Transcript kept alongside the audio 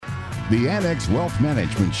The Annex Wealth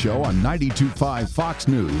Management Show on 92.5 Fox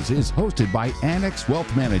News is hosted by Annex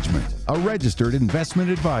Wealth Management, a registered investment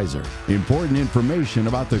advisor. Important information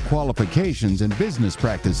about the qualifications and business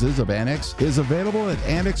practices of Annex is available at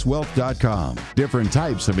annexwealth.com. Different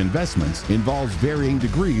types of investments involves varying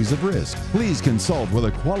degrees of risk. Please consult with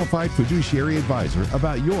a qualified fiduciary advisor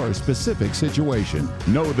about your specific situation.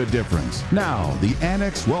 Know the difference. Now, the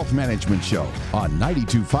Annex Wealth Management Show on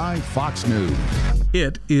 92.5 Fox News.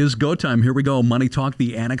 It is go time. Here we go. Money Talk,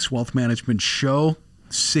 the Annex Wealth Management Show.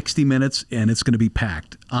 60 minutes, and it's going to be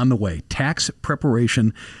packed. On the way, tax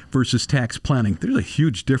preparation versus tax planning. There's a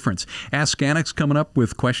huge difference. Ask Annex coming up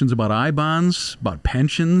with questions about I-bonds, about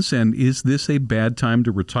pensions, and is this a bad time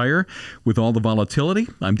to retire with all the volatility?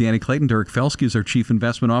 I'm Danny Clayton. Derek Felsky is our Chief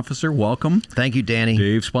Investment Officer. Welcome. Thank you, Danny.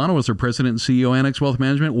 Dave Spano is our President and CEO, Annex Wealth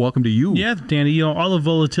Management. Welcome to you. Yeah, Danny, all the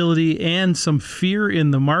volatility and some fear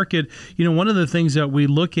in the market. One of the things that we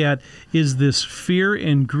look at is this fear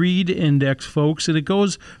and greed index, folks, and it goes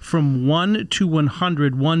from 1 to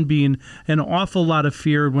 100, 1 being an awful lot of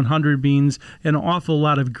fear, 100 being an awful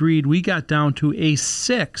lot of greed. We got down to a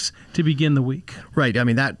 6 to begin the week. Right. I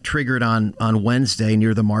mean, that triggered on Wednesday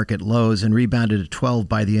near the market lows and rebounded to 12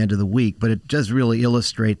 by the end of the week. But it does really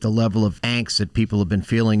illustrate the level of angst that people have been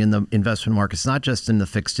feeling in the investment markets, not just in the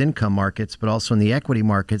fixed income markets, but also in the equity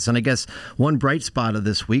markets. And I guess one bright spot of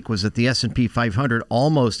this week was that the S&P 500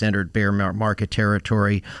 almost entered bear market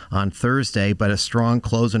territory on Thursday, but a strong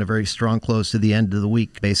close and a very strong close to the end of the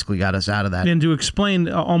week basically got us out of that. And to explain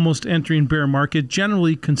almost entering bear market,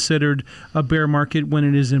 generally considered a bear market when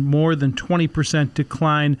it is in more than 20%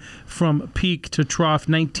 decline from peak to trough.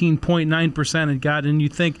 19.9% it got, and you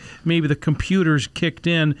think maybe the computers kicked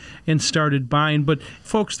in and started buying. But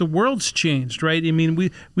folks, the world's changed, right? I mean,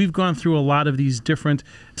 we've gone through a lot of these different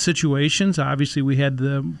situations. Obviously, we had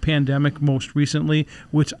the pandemic most recently,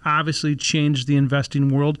 which obviously changed the investing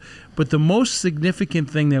world. But the most significant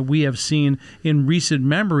thing that we have seen in recent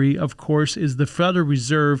memory, of course, is the Federal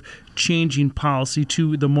Reserve changing policy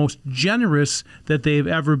to the most generous that they've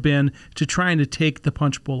ever been to trying to take the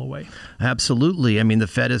punch bowl away. Absolutely. I mean, the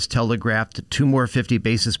Fed has telegraphed 2 more 50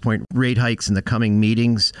 basis point rate hikes in the coming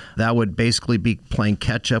meetings. That would basically be playing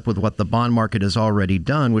catch up with what the bond market has already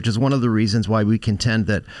done, which is one of the reasons why we contend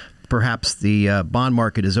that perhaps the bond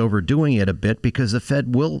market is overdoing it a bit, because the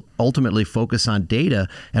Fed will ultimately focus on data,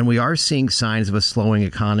 and we are seeing signs of a slowing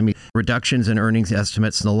economy, reductions in earnings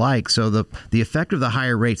estimates and the like. So the effect of the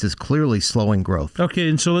higher rates is clearly slowing growth. Okay,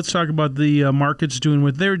 and so let's talk about the markets doing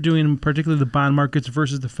what they're doing, particularly the bond markets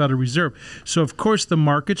versus the Federal Reserve. So, of course, the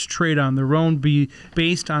markets trade on their own,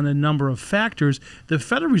 based on a number of factors. The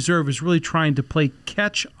Federal Reserve is really trying to play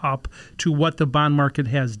catch up to what the bond market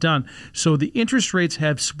has done. So the interest rates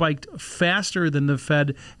have spiked faster than the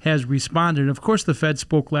Fed has responded. Of course, the Fed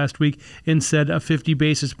spoke last week and said a 50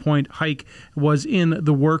 basis point hike was in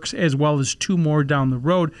the works, as well as 2 more down the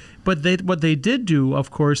road. But what they did do,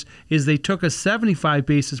 of course, is they took a 75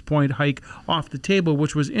 basis point hike off the table,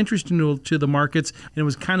 which was interesting to the markets, and it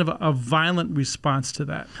was kind of a violent response to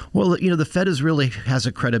that. Well, the Fed really has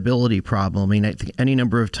a credibility problem. I mean, I think any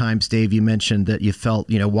number of times, Dave, you mentioned that you felt,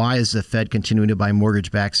 why is the Fed continuing to buy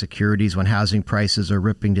mortgage-backed securities when housing prices are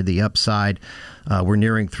ripping to the upside? We're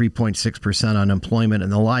nearing 3.6% unemployment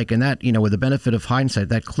and the like. And that, with the benefit of hindsight,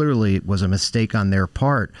 that clearly was a mistake on their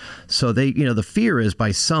part. So they, the fear is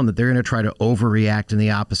by some that they're going to try to overreact in the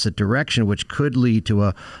opposite direction, which could lead to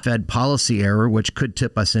a Fed policy error, which could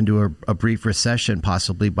tip us into a brief recession,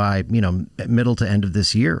 possibly by, middle to end of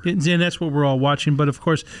this year. And that's what we're all watching. But of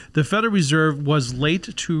course, the Federal Reserve was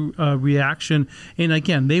late to reaction. And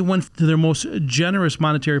again, they went to their most generous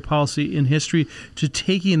monetary policy in history to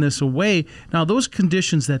taking this away. Now, those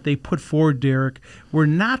conditions that they put forward, Derek, were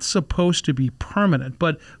not supposed to be permanent.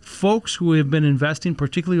 But folks who have been investing,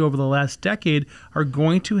 particularly over the last decade, are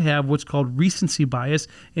going to have what's called recency bias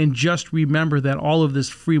and just remember that all of this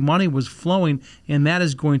free money was flowing, and that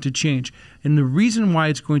is going to change. And the reason why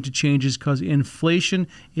it's going to change is because inflation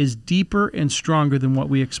is deeper and stronger than what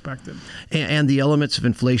we expected. And the elements of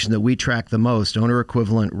inflation that we track the most, owner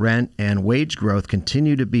equivalent rent and wage growth,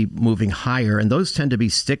 continue to be moving higher. And those tend to be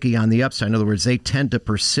sticky on the upside. In other words, they tend to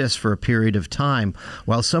persist for a period of time,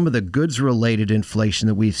 while some of the goods-related inflation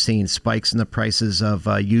that we've seen, spikes in the prices of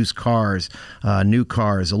used cars, new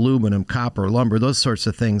cars, aluminum, copper, lumber, those sorts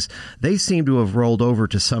of things, they seem to have rolled over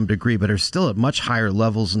to some degree, but are still at much higher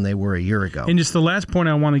levels than they were a year ago. ago. And just the last point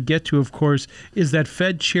I want to get to, of course, is that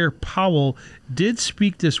Fed Chair Powell did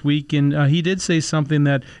speak this week, and he did say something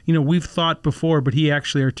that, we've thought before, but he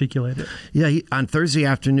actually articulated. Yeah, on Thursday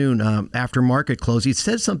afternoon, after market close, he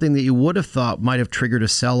said something that you would have thought might have triggered a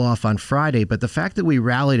sell-off on Friday, but the fact that we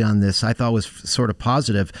rallied on this, I thought was sort of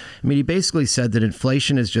positive. I mean, he basically said that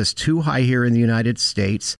inflation is just too high here in the United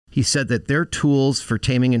States. He said that their tools for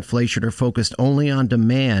taming inflation are focused only on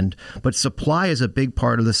demand, but supply is a big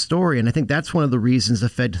part of the story. And I think that's one of the reasons the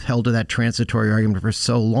Fed held to that transitory argument for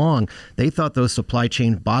so long. They thought those supply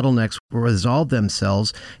chain bottlenecks will resolve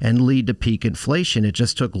themselves and lead to peak inflation. It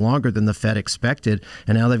just took longer than the Fed expected,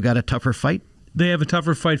 and now they've got a tougher fight. They have a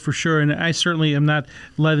tougher fight for sure, and I certainly am not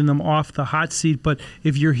letting them off the hot seat. But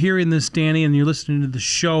if you're hearing this, Danny, and you're listening to the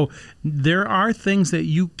show, there are things that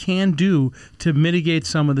you can do to mitigate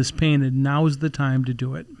some of this pain, and now is the time to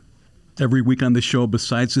do it. Every week on the show,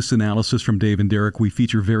 besides this analysis from Dave and Derek, we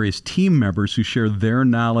feature various team members who share their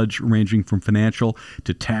knowledge ranging from financial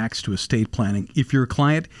to tax to estate planning. If you're a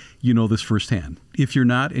client, you know this firsthand. If you're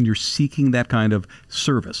not, and you're seeking that kind of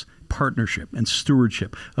service, partnership and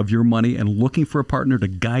stewardship of your money and looking for a partner to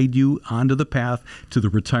guide you onto the path to the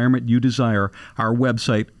retirement you desire, our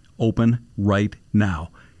website open right now.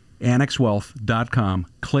 AnnexWealth.com.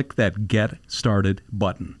 Click that Get Started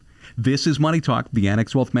button. This is Money Talk, the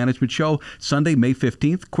Annex Wealth Management Show, Sunday, May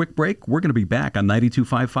 15th. Quick break. We're going to be back on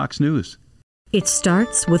 92.5 Fox News. It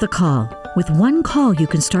starts with a call. With one call, you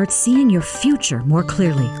can start seeing your future more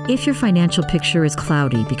clearly. If your financial picture is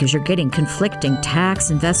cloudy because you're getting conflicting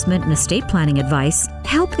tax, investment, and estate planning advice,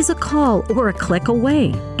 help is a call or a click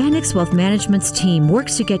away. Annex Wealth Management's team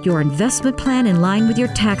works to get your investment plan in line with your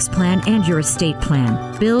tax plan and your estate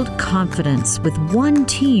plan. Build confidence with one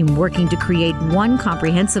team working to create one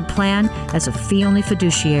comprehensive plan as a fee-only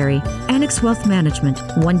fiduciary. Annex Wealth Management.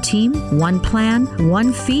 One team, one plan,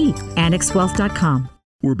 one fee. AnnexWealth.com.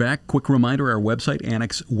 We're back. Quick reminder, our website,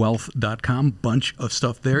 AnnexWealth.com. Bunch of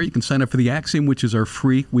stuff there. You can sign up for the Axiom, which is our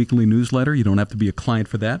free weekly newsletter. You don't have to be a client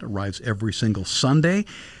for that. It arrives every single Sunday.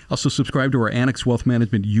 Also subscribe to our Annex Wealth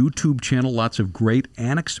Management YouTube channel. Lots of great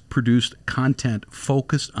Annex-produced content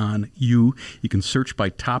focused on you. You can search by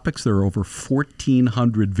topics. There are over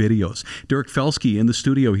 1,400 videos. Derek Felsky in the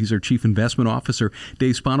studio. He's our Chief Investment Officer.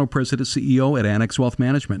 Dave Spano, President CEO at Annex Wealth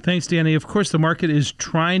Management. Thanks, Danny. Of course, the market is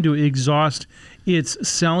trying to exhaust its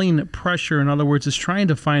selling pressure. In other words, it's trying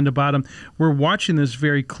to find a bottom. We're watching this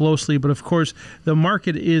very closely, but of course, the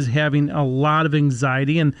market is having a lot of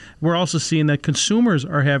anxiety, and we're also seeing that consumers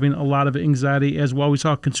are having a lot of anxiety as well. We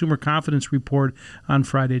saw a consumer confidence report on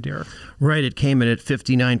Friday, Derek. Right. It came in at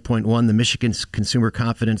 59.1, the Michigan Consumer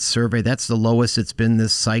Confidence Survey. That's the lowest it's been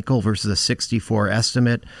this cycle versus a 64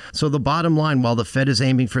 estimate. So the bottom line, while the Fed is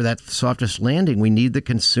aiming for that softest landing, we need the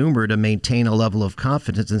consumer to maintain a level of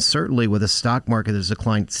confidence. And certainly with a stock market that's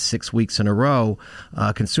declined 6 weeks in a row,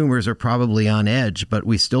 consumers are probably on edge, but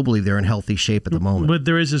we still believe they're in healthy shape at the moment. But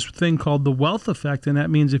there is this thing called the wealth effect, and that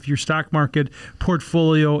means if your stock market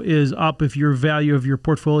portfolio is up, if your value of your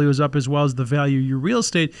portfolio is up as well as the value of your real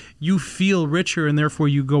estate, you feel richer, and therefore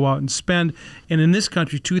you go out and spend. And in this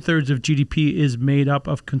country, 2/3 of GDP is made up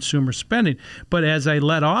of consumer spending. But as I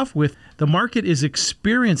led off with, the market is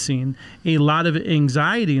experiencing a lot of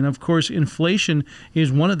anxiety. And of course, inflation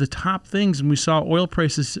is one of the top things. And we saw oil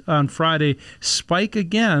prices on Friday spike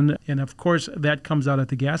again. And of course, that comes out at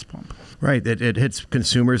the gas pump. Right. It hits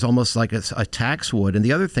consumers almost like a tax would. And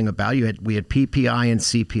the other thing about we had PPI and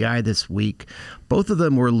CPI this week. Both of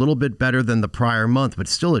them were a little bit better than the prior month, but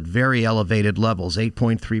still at very elevated levels,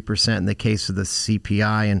 8.3% in the case of the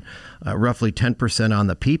CPI and roughly 10% on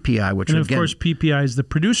the PPI, which, and of course, PPI is the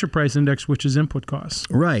producer price index, which is input costs.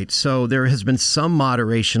 Right. So there has been some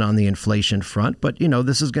moderation on the inflation front, but,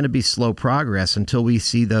 this is going to be slow progress until we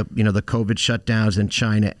see the COVID shutdowns in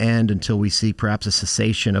China end, until we see perhaps a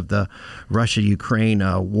cessation of the Russia-Ukraine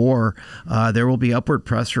war. There will be upward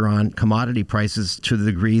pressure on commodity prices to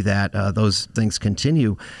the degree that those things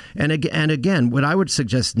continue. And again, what I would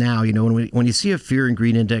suggest now, when you see a fear and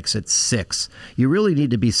greed index at 6, you really need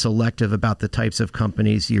to be selective about the types of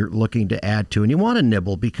companies you're looking to add to. And you want to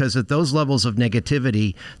nibble, because at those levels of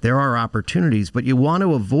negativity, there are opportunities, but you want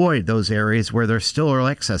to avoid those areas where there still are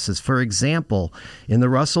excesses. For example, in the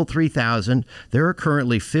Russell 3000, there are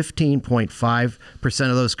currently 15.5%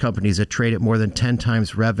 of those companies that trade at more than 10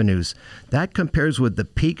 times revenues. That compares with the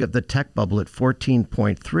peak of the tech bubble at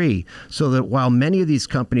 14.3. So that while many of these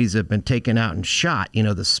companies have been taken out and shot, the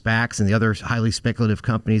SPACs and the other highly speculative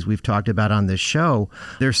companies we've talked about on this show,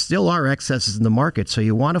 there still are excesses in the market. So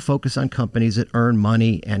you want to focus on companies that earn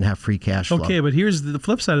money and have free cash flow. Okay, but here's the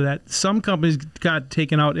flip side of that. Some companies got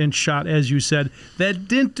taken out and shot, as you said, that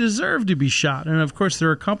didn't deserve to be shot. And of course, there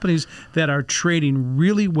are companies that are trading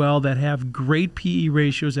really well, that have great PE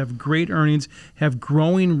ratios, have great earnings, have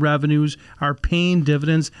growing revenues, are paying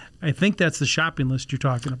dividends. I think that's the shopping list you're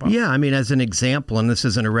talking about. Yeah, I mean, as an example, and this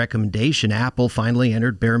isn't a recommendation, Apple finally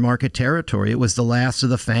entered bear market territory. It was the last of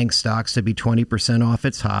the FANG stocks to be 20% off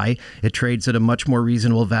its high. It trades at a much more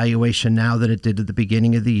reasonable valuation now than it did at the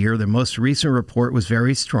beginning of the year. Their most recent report was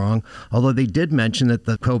very strong, although they did mention that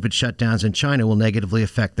the COVID shutdowns in China will negatively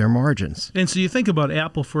affect their margins. And so you think about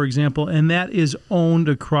Apple, for example, and that is owned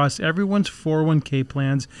across everyone's 401k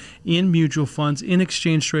plans, in mutual funds, in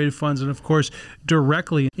exchange-traded funds, and of course,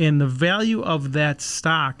 directly. And the value of that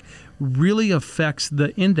stock really affects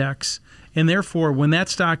the index. And therefore, when that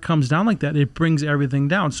stock comes down like that, it brings everything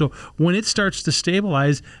down. So when it starts to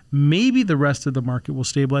stabilize, maybe the rest of the market will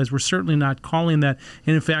stabilize. We're certainly not calling that.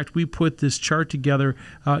 And in fact, we put this chart together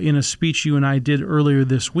in a speech you and I did earlier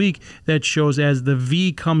this week that shows as the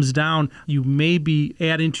V comes down, you may be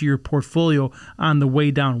adding to your portfolio on the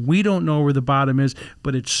way down. We don't know where the bottom is,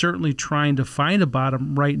 but it's certainly trying to find a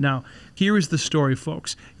bottom right now. Here is the story,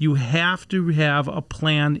 folks. You have to have a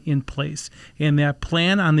plan in place. And that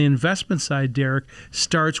plan on the investment side, Derek,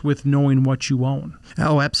 starts with knowing what you own.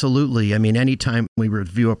 Oh, absolutely. I mean, anytime we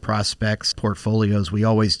review a prospect's portfolios, we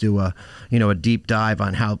always do a deep dive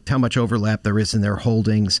on how much overlap there is in their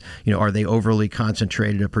holdings. Are they overly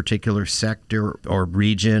concentrated in a particular sector or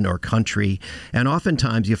region or country? And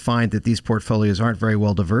oftentimes you find that these portfolios aren't very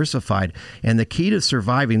well diversified. And the key to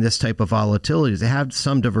surviving this type of volatility is to have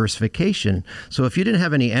some diversification. So if you didn't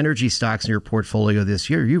have any energy stocks in your portfolio this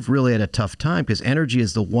year, you've really had a tough time, because energy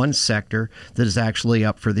is the one sector that is actually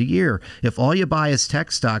up for the year. If all you buy is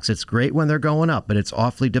tech stocks, it's great when they're going up, but it's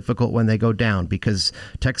awfully difficult when they go down, because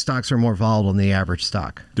tech stocks are more volatile than the average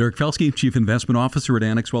stock. Derek Felsky, Chief Investment Officer at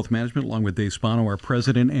Annex Wealth Management, along with Dave Spano, our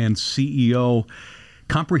President and CEO.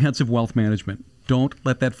 Comprehensive wealth management. Don't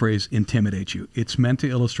let that phrase intimidate you. It's meant to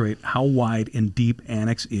illustrate how wide and deep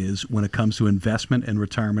Annex is when it comes to investment and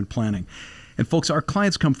retirement planning. And folks, our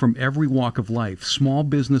clients come from every walk of life: small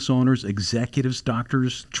business owners, executives,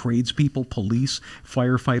 doctors, tradespeople, police,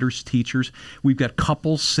 firefighters, teachers. We've got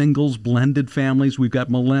couples, singles, blended families. We've got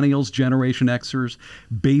millennials, Generation Xers,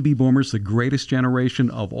 baby boomers, the greatest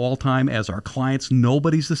generation of all time as our clients.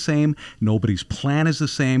 Nobody's the same. Nobody's plan is the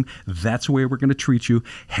same. That's the way we're going to treat you.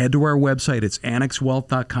 Head to our website. It's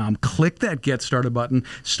annexwealth.com. Click that Get Started button.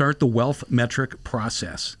 Start the wealth metric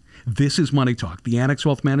process. This is Money Talk, the Annex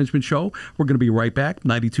Wealth Management Show. We're going to be right back.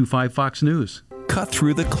 92.5 Fox News. Cut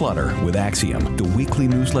through the clutter with Axiom, the weekly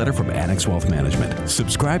newsletter from Annex Wealth Management.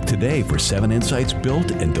 Subscribe today for 7 insights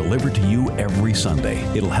built and delivered to you every Sunday.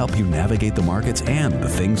 It'll help you navigate the markets and the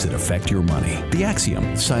things that affect your money. The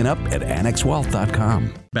Axiom. Sign up at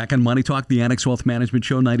annexwealth.com. Back on Money Talk, the Annex Wealth Management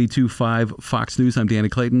Show, 92.5 Fox News. I'm Danny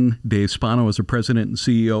Clayton. Dave Spano is the President and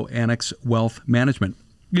CEO, Annex Wealth Management.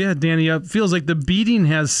 Yeah, Danny, it feels like the beating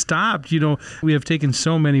has stopped. We have taken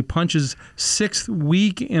so many punches, 6th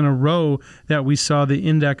week in a row that we saw the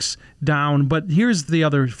index down. But here's the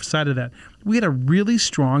other side of that. We had a really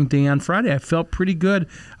strong day on Friday. I felt pretty good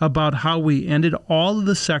about how we ended. All of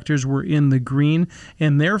the sectors were in the green,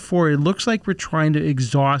 and therefore it looks like we're trying to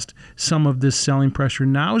exhaust some of this selling pressure.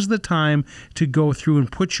 Now is the time to go through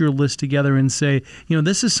and put your list together and say,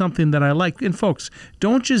 this is something that I like. And folks,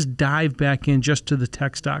 don't just dive back in just to the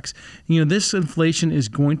tech stocks. This inflation is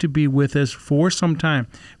going to be with us for some time.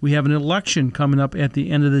 We have an election coming up at the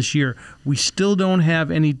end of this year. We still don't have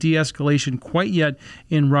any de-escalation quite yet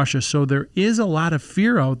in Russia, so there is a lot of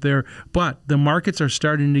fear out there, but the markets are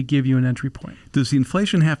starting to give you an entry point. Does the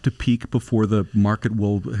inflation have to peak before the market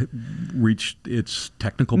will reach its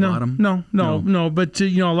technical bottom? No. But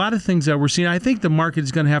a lot of things that we're seeing, I think the market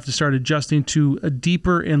is going to have to start adjusting to a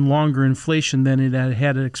deeper and longer inflation than it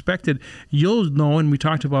had expected. You'll know, and we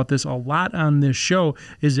talked about this a lot on this show,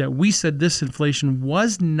 is that we said this inflation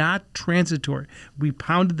was not transitory. We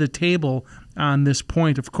pounded the table on this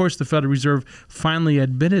point. Of course, the Federal Reserve finally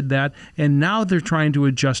admitted that, and now they're trying to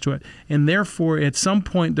adjust to it. And therefore, at some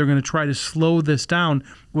point, they're going to try to slow this down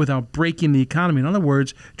without breaking the economy. In other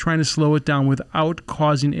words, trying to slow it down without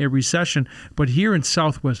causing a recession. But here in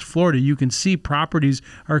Southwest Florida, you can see properties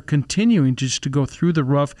are continuing just to go through the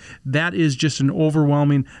roof. That is just an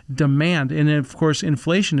overwhelming demand. And of course,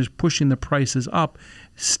 inflation is pushing the prices up.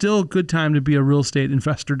 Still a good time to be a real estate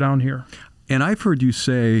investor down here. And I've heard you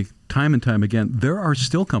say time and time again, there are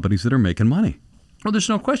still companies that are making money. Well, there's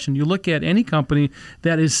no question. You look at any company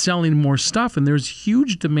that is selling more stuff, and there's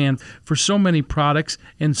huge demand for so many products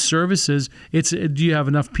and services. Do you have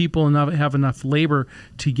enough people and have enough labor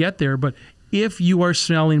to get there? But if you are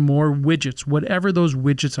selling more widgets, whatever those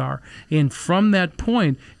widgets are, and from that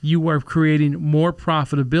point, you are creating more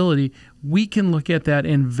profitability, we can look at that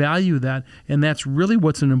and value that. And that's really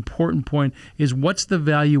what's an important point, is what's the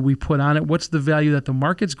value we put on it? What's the value that the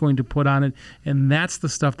market's going to put on it? And that's the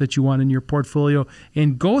stuff that you want in your portfolio.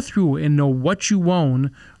 And go through and know what you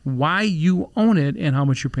own, why you own it, and how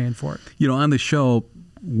much you're paying for it. You know, on the show,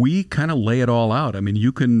 we kind of lay it all out. I mean,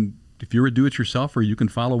 you can, if you're a do-it-yourselfer, you can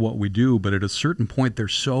follow what we do, but at a certain point,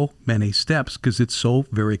 there's so many steps because it's so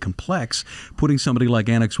very complex. Putting somebody like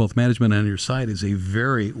Annex Wealth Management on your side is a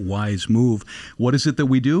very wise move. What is it that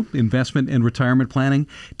we do? Investment and retirement planning,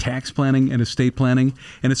 tax planning and estate planning,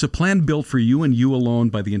 and it's a plan built for you and you alone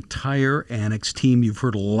by the entire Annex team. You've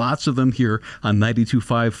heard lots of them here on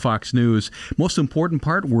 92.5 Fox News. Most important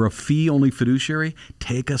part, we're a fee-only fiduciary.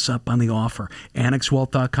 Take us up on the offer.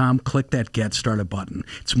 AnnexWealth.com, click that Get Started button.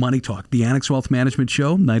 It's Money Talk, the Annex Wealth Management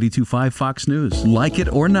Show, 92.5 Fox News. Like it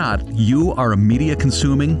or not, you are a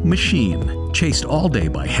media-consuming machine, chased all day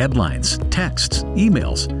by headlines, texts,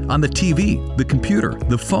 emails, on the TV, the computer,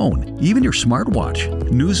 the phone, even your smartwatch.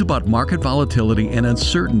 News about market volatility and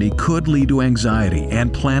uncertainty could lead to anxiety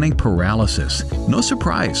and planning paralysis. No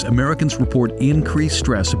surprise, Americans report increased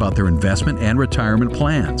stress about their investment and retirement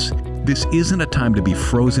plans. This isn't a time to be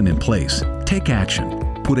frozen in place. Take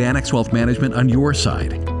action. Put Annex Wealth Management on your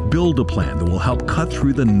side. Build a plan that will help cut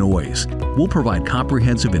through the noise. We'll provide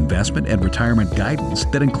comprehensive investment and retirement guidance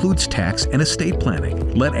that includes tax and estate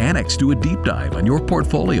planning. Let Annex do a deep dive on your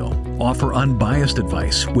portfolio. Offer unbiased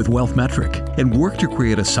advice with Wealth Metric and work to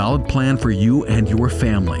create a solid plan for you and your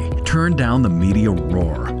family. Turn down the media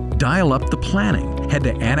roar. Dial up the planning. Head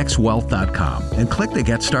to AnnexWealth.com and click the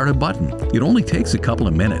Get Started button. It only takes a couple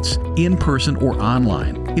of minutes, in person or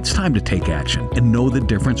online. It's time to take action and know the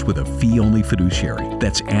difference with a fee-only fiduciary.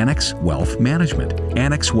 That's Annex Wealth Management.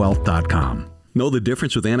 AnnexWealth.com. Know the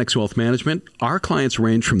difference with Annex Wealth Management? Our clients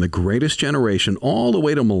range from the greatest generation all the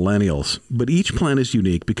way to millennials. But each plan is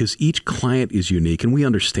unique because each client is unique, and we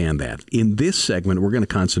understand that. In this segment, we're going to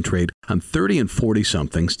concentrate on 30 and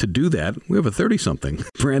 40-somethings. To do that, we have a 30-something.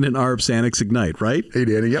 Brandon Arps, Annex Ignite, right? Hey,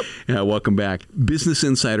 Danny. Yep. Yeah, welcome back. Business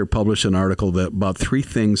Insider published an article about 3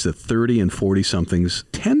 things that 30 and 40-somethings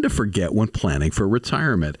tend to forget when planning for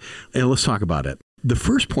retirement. And let's talk about it. The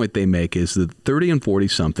first point they make is that 30 and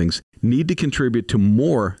 40-somethings need to contribute to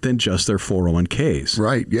more than just their 401ks.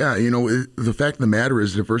 Right. Yeah. You know, the fact of the matter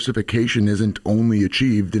is diversification isn't only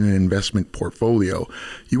achieved in an investment portfolio.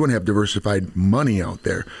 You want to have diversified money out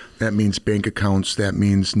there. That means bank accounts. That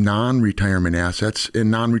means non-retirement assets, and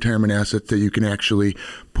non-retirement assets that you can actually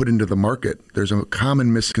put into the market. There's a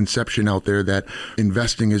common misconception out there that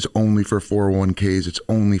investing is only for 401ks. It's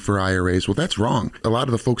only for IRAs. Well, that's wrong. A lot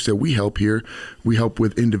of the folks that we help here, we help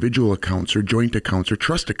with individual accounts or joint accounts or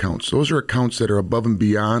trust accounts. Those are accounts that are above and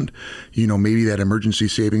beyond, you know, maybe that emergency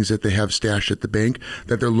savings that they have stashed at the bank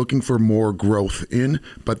that they're looking for more growth in,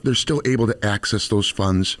 but they're still able to access those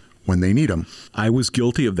funds when they need them. I was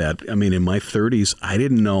guilty of that. I mean, in my 30s, I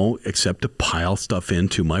didn't know except to pile stuff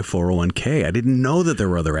into my 401k. I didn't know that there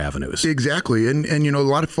were other avenues. Exactly. And you know, a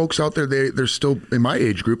lot of folks out there, they're still, in my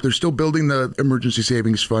age group, they're still building the emergency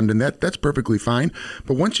savings fund, and that's perfectly fine.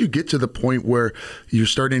 But once you get to the point where you're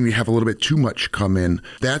starting to have a little bit too much come in,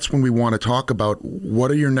 that's when we want to talk about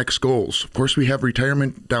what are your next goals. Of course, we have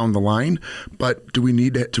retirement down the line, but do we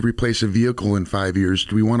need to replace a vehicle in 5 years?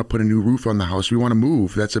 Do we want to put a new roof on the house? Do we want to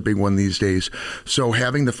move? That's a big one these days. So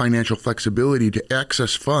having the financial flexibility to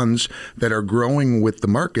access funds that are growing with the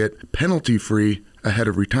market, penalty-free ahead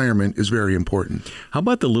of retirement, is very important. How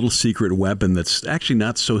about the little secret weapon that's actually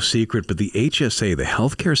not so secret, but the HSA, the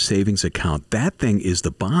Healthcare Savings Account? That thing is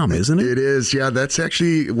the bomb, isn't it? It is, yeah. That's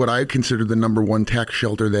actually what I consider the number one tax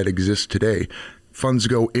shelter that exists today. Funds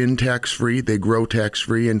go in tax-free, they grow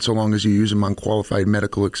tax-free, and so long as you use them on qualified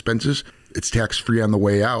medical expenses, it's tax-free on the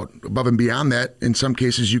way out. Above and beyond that, in some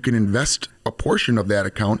cases, you can invest a portion of that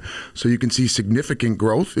account so you can see significant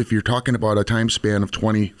growth if you're talking about a time span of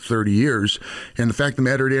 20, 30 years. And the fact of the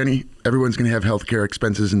matter, Danny, everyone's going to have healthcare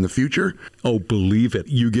expenses in the future. Oh, believe it.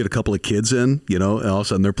 You get a couple of kids in, you know, and all of a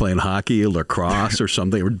sudden they're playing hockey or lacrosse or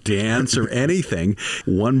something, or dance or anything.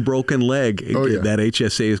 One broken leg, that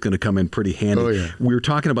HSA is going to come in pretty handy. Oh, yeah. We were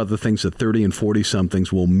talking about the things that 30 and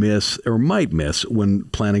 40-somethings will miss or might miss when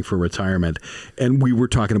planning for retirement. And we were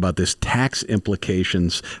talking about this tax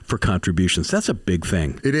implications for contributions. contributions. That's a big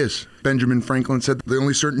thing. It is. Benjamin Franklin said the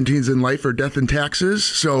only certainties in life are death and taxes.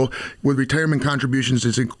 So with retirement contributions,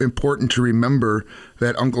 it's important to remember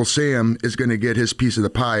that Uncle Sam is going to get his piece of the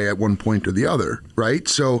pie at one point or the other, right?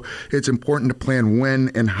 So it's important to plan when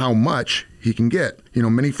and how much he can get.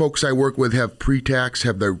 Many folks I work with have pre-tax,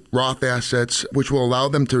 have their Roth assets, which will allow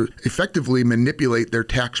them to effectively manipulate their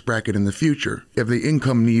tax bracket in the future. If the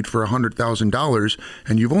income need for $100,000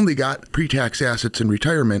 and you've only got pre-tax assets in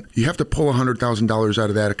retirement, you have to pull $100,000 out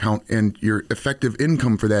of that account and your effective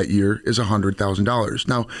income for that year is $100,000.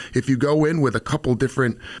 Now, if you go in with a couple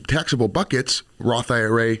different taxable buckets, Roth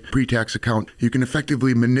IRA, pre-tax account, you can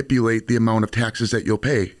effectively manipulate the amount of taxes that you'll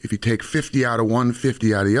pay. If you take 50 out of one,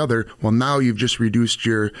 50 out of the other, well, now you've just reduced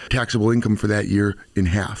your taxable income for that year in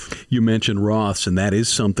half. You mentioned Roths, and that is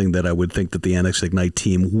something that I would think that the Annex Ignite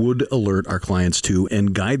team would alert our clients to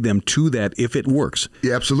and guide them to that if it works.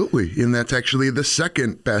 Yeah, absolutely. And that's actually the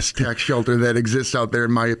second best tax shelter that exists out there,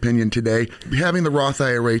 in my opinion, today. Having the Roth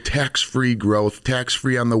IRA, tax-free growth,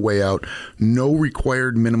 tax-free on the way out, no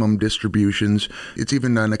required minimum distributions. It's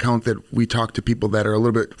even an account that we talk to people that are a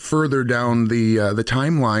little bit further down the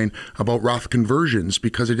timeline about Roth conversions,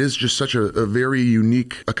 because it is just such a very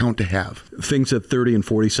unique account to have. Things that 30 and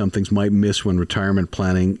 40-somethings might miss when retirement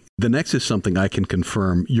planning. The next is something I can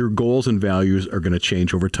confirm. Your goals and values are going to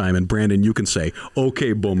change over time. And Brandon, you can say,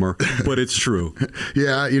 okay, boomer, but it's true.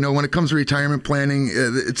 Yeah, when it comes to retirement planning,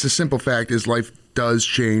 it's a simple fact is life does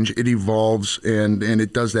change, it evolves, and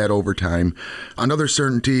it does that over time. Another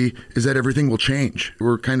certainty is that everything will change.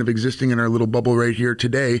 We're kind of existing in our little bubble right here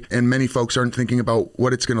today, and many folks aren't thinking about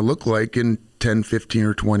what it's going to look like in 10, 15,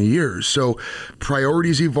 or 20 years. So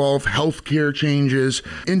priorities evolve, healthcare changes,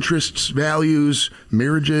 interests, values,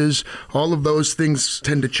 marriages, all of those things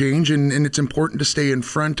tend to change, and it's important to stay in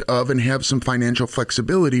front of and have some financial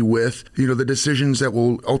flexibility with, the decisions that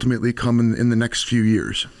will ultimately come in the next few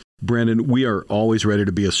years. Brandon, we are always ready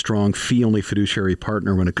to be a strong fee-only fiduciary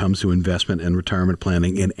partner when it comes to investment and retirement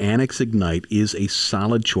planning, and Annex Ignite is a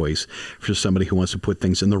solid choice for somebody who wants to put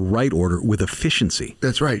things in the right order with efficiency.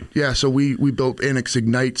 That's right. Yeah, so we built Annex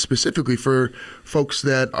Ignite specifically for folks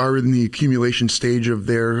that are in the accumulation stage of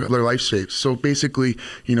their life stage. So basically,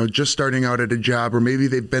 just starting out at a job, or maybe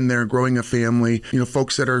they've been there growing a family,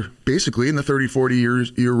 folks that are basically in the 30, 40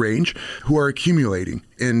 year range who are accumulating.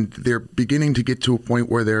 And they're beginning to get to a point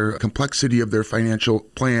where their complexity of their financial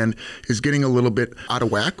plan is getting a little bit out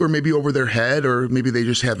of whack, or maybe over their head, or maybe they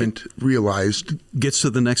just haven't realized. Gets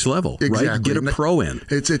to the next level, exactly. Right? Get a pro in.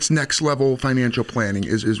 It's next level financial planning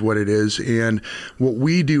is what it is. And what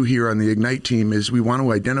we do here on the Ignite team is we want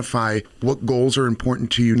to identify what goals are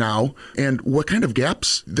important to you now and what kind of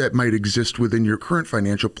gaps that might exist within your current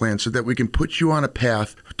financial plan, so that we can put you on a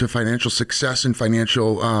path to financial success and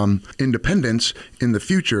financial independence in the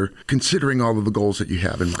future, considering all of the goals that you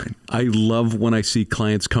have in mind. I love when I see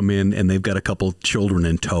clients come in and they've got a couple children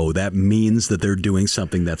in tow. That means that they're doing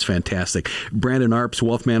something that's fantastic. Brandon Arps,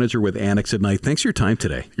 Wealth Manager with Annex Ignite. Thanks for your time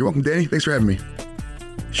today. You're welcome, Danny. Thanks for having me.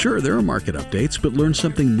 Sure, there are market updates, but learn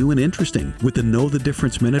something new and interesting with the Know the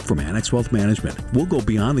Difference Minute from Annex Wealth Management. We'll go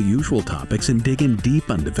beyond the usual topics and dig in deep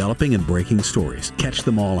on developing and breaking stories. Catch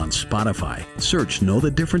them all on Spotify. Search Know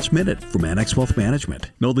the Difference Minute from Annex Wealth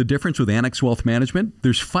Management. Know the difference with Annex Wealth Management?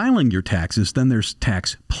 There's filing your taxes, then there's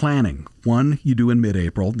tax planning. One you do in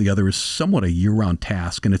mid-April, the other is somewhat a year-round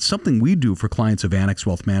task, and it's something we do for clients of Annex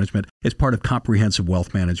Wealth Management as part of comprehensive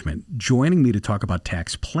wealth management. Joining me to talk about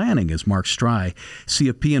tax planning is Mark Stry,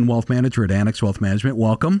 CFP and Wealth Manager at Annex Wealth Management.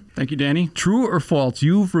 Welcome. Thank you, Danny. True or false,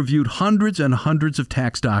 you've reviewed hundreds and hundreds of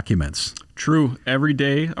tax documents. True. Every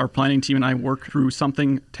day, our planning team and I work through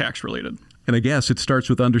something tax-related. And I guess it starts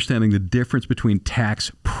with understanding the difference between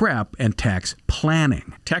tax prep and tax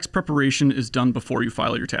planning. Tax preparation is done before you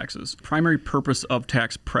file your taxes. Primary purpose of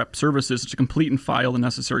tax prep services is to complete and file the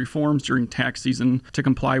necessary forms during tax season to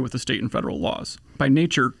comply with the state and federal laws. By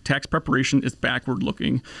nature, tax preparation is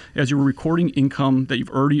backward-looking, as you're recording income that you've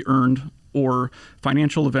already earned or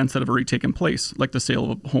financial events that have already taken place, like the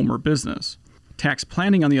sale of a home or business. Tax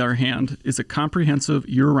planning, on the other hand, is a comprehensive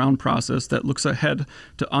year-round process that looks ahead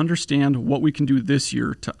to understand what we can do this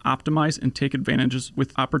year to optimize and take advantages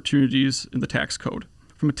with opportunities in the tax code.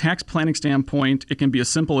 From a tax planning standpoint, it can be as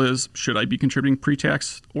simple as, should I be contributing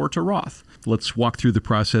pre-tax or to Roth? Let's walk through the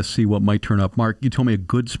process, see what might turn up. Mark, you told me a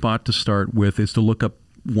good spot to start with is to look up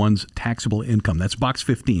one's taxable income. That's box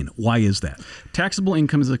 15. Why is that? Taxable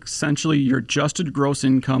income is essentially your adjusted gross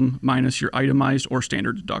income minus your itemized or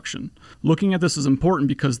standard deduction. Looking at this is important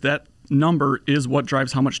because that number is what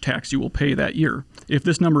drives how much tax you will pay that year. If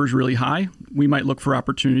this number is really high, we might look for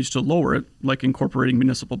opportunities to lower it, like incorporating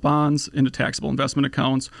municipal bonds into taxable investment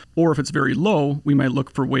accounts. Or if it's very low, we might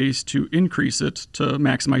look for ways to increase it to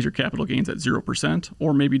maximize your capital gains at 0%,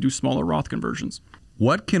 or maybe do smaller Roth conversions.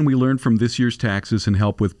 What can we learn from this year's taxes and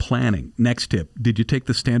help with planning? Next tip, did you take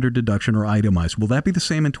the standard deduction or itemized? Will that be the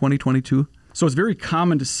same in 2022? So it's very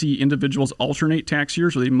common to see individuals alternate tax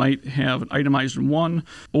years, where they might have an itemized in one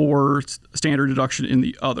or standard deduction in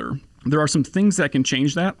the other. There are some things that can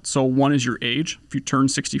change that. So one is your age. If you turn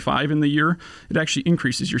 65 in the year, it actually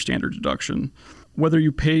increases your standard deduction. Whether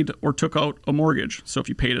you paid or took out a mortgage. So if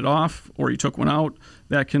you paid it off or you took one out,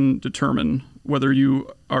 that can determine whether you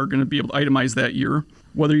are going to be able to itemize that year.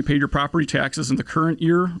 Whether you paid your property taxes in the current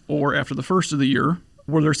year or after the first of the year.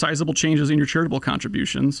 Were there sizable changes in your charitable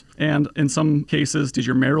contributions? And in some cases, did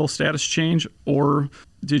your marital status change, or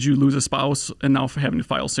did you lose a spouse and now having to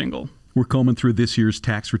file single? We're combing through this year's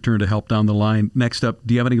tax return to help down the line. Next up,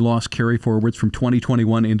 do you have any loss carry forwards from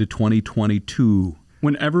 2021 into 2022?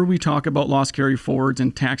 Whenever we talk about loss carry forwards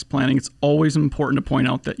and tax planning, it's always important to point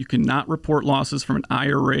out that you cannot report losses from an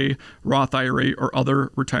IRA, Roth IRA, or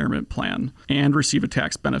other retirement plan and receive a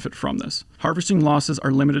tax benefit from this. Harvesting losses are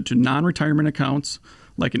limited to non-retirement accounts,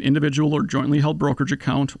 like an individual or jointly held brokerage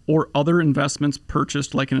account, or other investments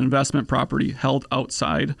purchased like an investment property held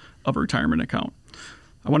outside of a retirement account.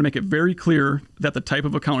 I want to make it very clear that the type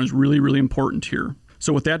of account is really, really important here.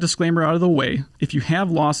 So with that disclaimer out of the way, if you have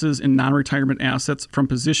losses in non-retirement assets from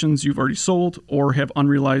positions you've already sold or have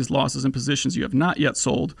unrealized losses in positions you have not yet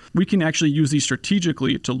sold, we can actually use these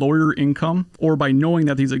strategically to lower your income, or by knowing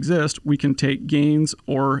that these exist, we can take gains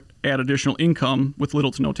or add additional income with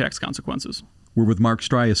little to no tax consequences. We're with Mark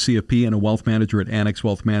Stry, a CFP and a wealth manager at Annex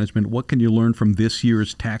Wealth Management. What can you learn from this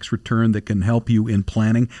year's tax return that can help you in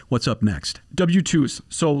planning? What's up next? W-2s.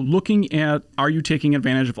 So looking at, are you taking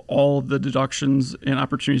advantage of all of the deductions and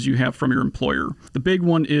opportunities you have from your employer? The big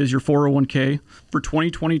one is your 401k. For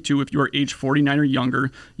 2022, if you are age 49 or younger,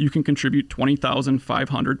 you can contribute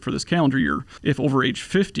 $20,500 for this calendar year. If over age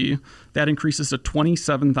 50, that increases to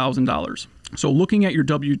 $27,000. So looking at your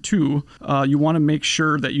W-2, you want to make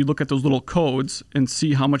sure that you look at those little codes and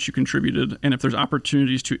see how much you contributed and if there's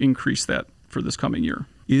opportunities to increase that for this coming year.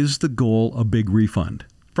 Is the goal a big refund?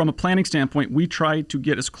 From a planning standpoint, we try to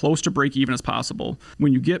get as close to break even as possible.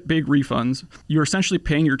 When you get big refunds, you're essentially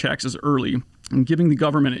paying your taxes early and giving the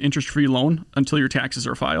government an interest-free loan until your taxes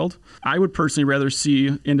are filed. I would personally rather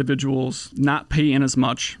see individuals not pay in as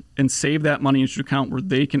much and save that money into an account where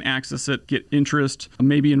they can access it, get interest,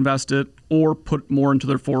 maybe invest it, or put more into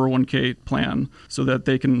their 401k plan so that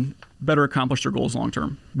they can better accomplish their goals long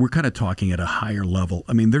term. We're kind of talking at a higher level.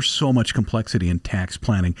 I mean, there's so much complexity in tax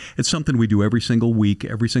planning. It's something we do every single week,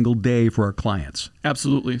 every single day for our clients.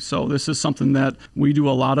 Absolutely. So this is something that we do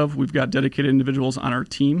a lot of. We've got dedicated individuals on our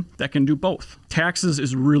team that can do both. Taxes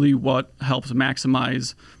is really what helps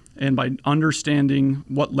maximize. And by understanding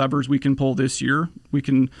what levers we can pull this year, we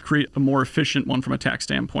can create a more efficient one from a tax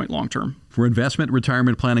standpoint long term. For investment,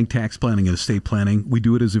 retirement planning, tax planning, and estate planning, we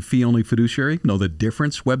do it as a fee-only fiduciary. Know the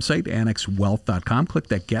difference. Website, annexwealth.com. Click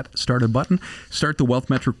that Get Started button. Start the wealth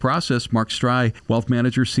metric process. Mark Stry, Wealth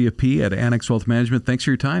Manager, CFP at Annex Wealth Management. Thanks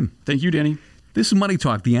for your time. Thank you, Danny. This is Money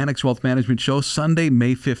Talk, the Annex Wealth Management Show, Sunday,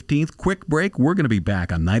 May 15th. Quick break. We're going to be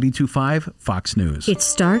back on 92.5 Fox News. It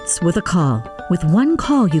starts with a call. With one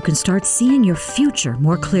call, you can start seeing your future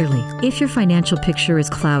more clearly. If your financial picture is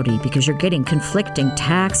cloudy because you're getting conflicting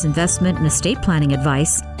tax, investment, and estate planning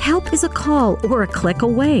advice, help is a call or a click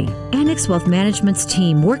away. Annex Wealth Management's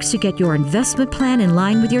team works to get your investment plan in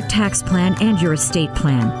line with your tax plan and your estate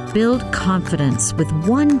plan. Build confidence with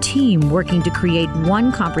one team working to create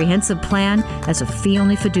one comprehensive plan as a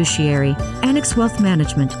fee-only fiduciary. Annex Wealth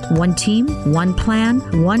Management. One team, one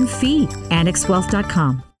plan, one fee.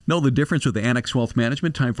 AnnexWealth.com. Know the difference with Annex Wealth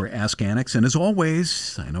Management. Time for Ask Annex. And as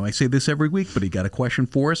always, I know I say this every week, but you got a question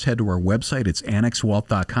for us, head to our website. It's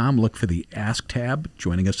annexwealth.com. Look for the Ask tab.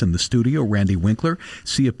 Joining us in the studio, Randy Winkler,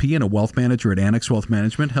 CFP and a wealth manager at Annex Wealth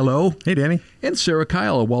Management. Hello. Hey, Danny. And Sarah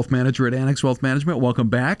Kyle, a wealth manager at Annex Wealth Management. Welcome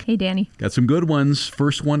back. Hey, Danny. Got some good ones.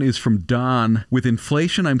 First one is from Don. With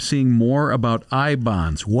inflation, I'm seeing more about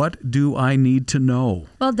I-bonds. What do I need to know?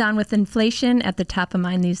 Well, Don, with inflation at the top of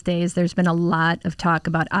mind these days, there's been a lot of talk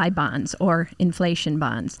about I-bonds or inflation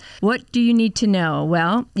bonds. What do you need to know?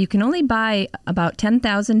 Well, you can only buy about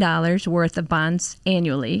 $10,000 worth of bonds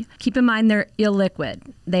annually. Keep in mind they're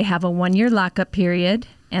illiquid. They have a 1-year lockup period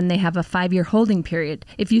and they have a 5-year holding period.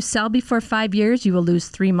 If you sell before 5 years, you will lose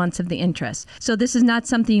 3 months of the interest. So this is not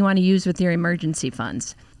something you want to use with your emergency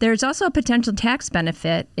funds. There's also a potential tax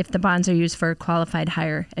benefit if the bonds are used for a qualified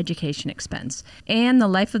higher education expense. And the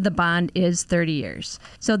life of the bond is 30 years.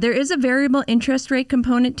 So there is a variable interest rate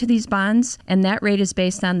component to these bonds, and that rate is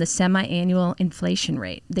based on the semi-annual inflation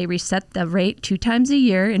rate. They reset the rate 2 times a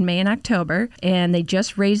year in May and October, and they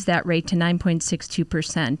just raised that rate to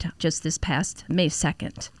 9.62% just this past May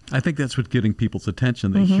 2nd. I think that's what's getting people's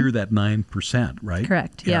attention. They hear that 9%, right?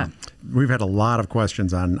 Correct, yeah. We've had a lot of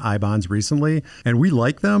questions on I-bonds recently, and we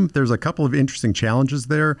like them. There's a couple of interesting challenges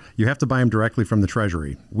there. You have to buy them directly from the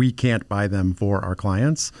Treasury. We can't buy them for our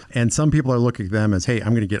clients. And some people are looking at them as, hey, I'm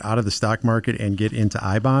going to get out of the stock market and get into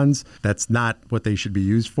I-bonds. That's not what they should be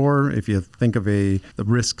used for. If you think of the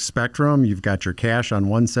risk spectrum, you've got your cash on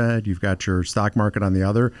one side, you've got your stock market on the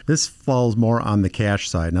other. This falls more on the cash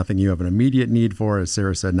side, nothing you have an immediate need for, as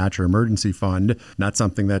Sarah said, not your emergency fund, not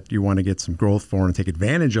something that you want to get some growth for and take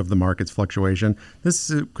advantage of the market's fluctuation.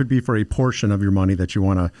 This could be for a portion of your money that you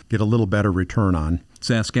want to get a little better return on. It's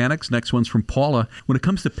Ask Annex. Next one's from Paula. When it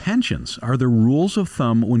comes to pensions, are there rules of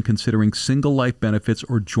thumb when considering single life benefits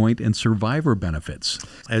or joint and survivor benefits?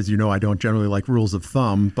 As you know, I don't generally like rules of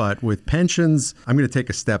thumb, but with pensions, I'm going to take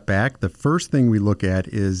a step back. The first thing we look at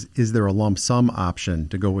is there a lump sum option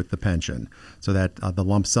to go with the pension? So that the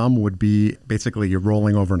lump sum would be basically you're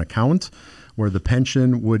rolling over an account, where the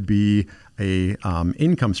pension would be a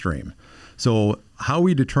income stream. So how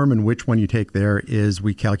we determine which one you take there is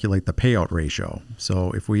we calculate the payout ratio.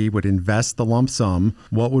 So if we would invest the lump sum,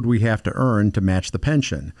 what would we have to earn to match the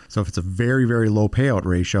pension? So if it's a very, very low payout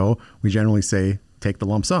ratio, we generally say, take the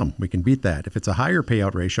lump sum. We can beat that. If it's a higher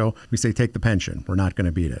payout ratio, we say take the pension. We're not going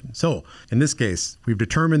to beat it. So in this case, we've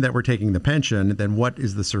determined that we're taking the pension. Then what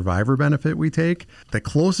is the survivor benefit we take? The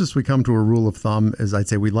closest we come to a rule of thumb is I'd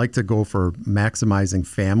say we like to go for maximizing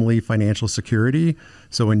family financial security.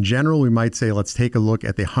 So in general, we might say, let's take a look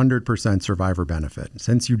at the 100% survivor benefit.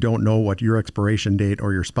 Since you don't know what your expiration date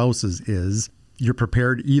or your spouse's is, you're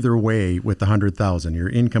prepared either way with the $100,000. Your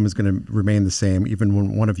income is going to remain the same even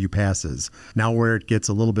when one of you passes. Now where it gets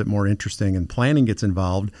a little bit more interesting and planning gets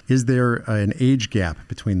involved, is there an age gap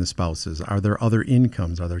between the spouses? Are there other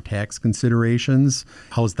incomes? Are there tax considerations?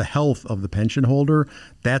 How's the health of the pension holder?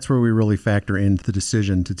 That's where we really factor in the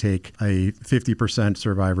decision to take a 50%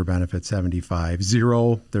 survivor benefit, 75,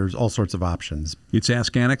 0. There's all sorts of options. It's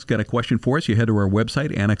Ask Annex. Got a question for us? You head to our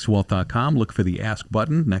website, annexwealth.com. Look for the Ask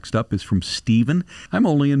button. Next up is from Stephen. I'm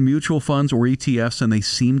only in mutual funds or ETFs, and they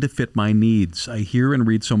seem to fit my needs. I hear and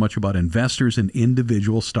read so much about investors and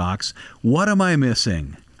individual stocks. What am I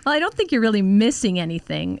missing? Well, I don't think you're really missing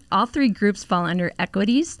anything. All three groups fall under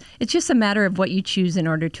equities. It's just a matter of what you choose in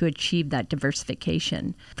order to achieve that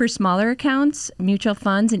diversification. For smaller accounts, mutual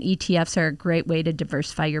funds and ETFs are a great way to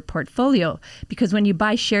diversify your portfolio because when you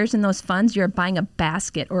buy shares in those funds, you're buying a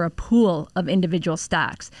basket or a pool of individual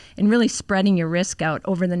stocks and really spreading your risk out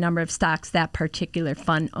over the number of stocks that particular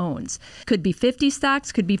fund owns. Could be 50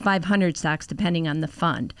 stocks, could be 500 stocks, depending on the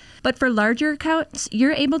fund. But for larger accounts,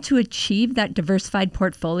 you're able to achieve that diversified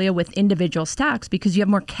portfolio with individual stocks because you have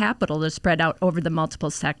more capital to spread out over the multiple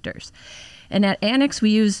sectors. And at Annex, we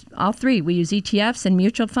use all three. We use ETFs and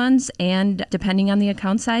mutual funds, and depending on the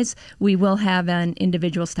account size, we will have an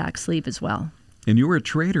individual stock sleeve as well. And you were a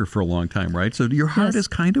trader for a long time, right? So your heart is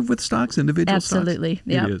kind of with stocks, individual Absolutely. stocks?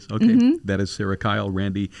 Absolutely. It is. Okay. That is Sarah Kyle.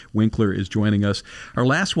 Randy Winkler is joining us. Our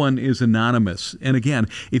last one is anonymous. And again,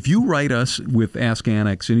 if you write us with Ask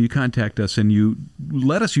Annex and you contact us and you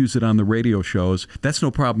let us use it on the radio shows, that's no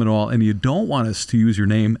problem at all. And you don't want us to use your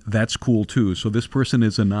name, that's cool too. So this person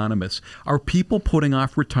is anonymous. Are people putting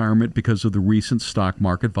off retirement because of the recent stock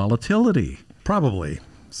market volatility? Probably.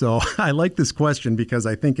 So I like this question because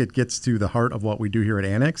I think it gets to the heart of what we do here at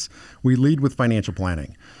Annex. We lead with financial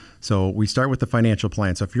planning. So we start with the financial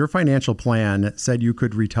plan. So if your financial plan said you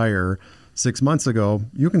could retire 6 months ago,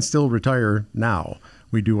 you can still retire now.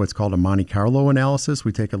 We do what's called a Monte Carlo analysis.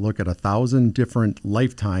 We take a look at 1,000 different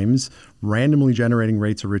lifetimes, randomly generating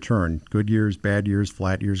rates of return. Good years, bad years,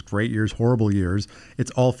 flat years, great years, horrible years.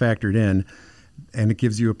 It's all factored in. And it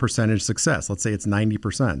gives you a percentage success. Let's say it's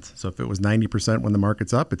 90%. So if it was 90% when the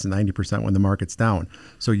market's up, it's 90% when the market's down.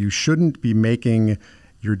 So you shouldn't be making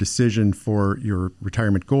your decision for your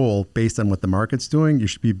retirement goal based on what the market's doing. You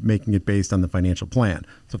should be making it based on the financial plan.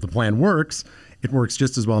 So if the plan works, it works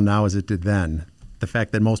just as well now as it did then. The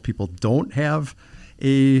fact that most people don't have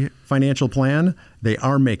a financial plan, they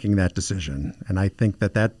are making that decision. And I think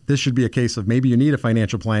that this should be a case of maybe you need a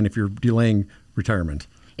financial plan if you're delaying retirement.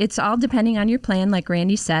 It's all depending on your plan, like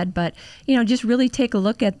Randy said, but just really take a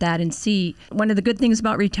look at that and see. One of the good things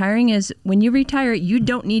about retiring is when you retire, you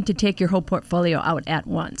don't need to take your whole portfolio out at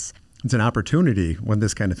once. It's an opportunity when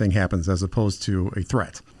this kind of thing happens as opposed to a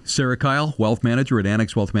threat. Sarah Kyle, Wealth Manager at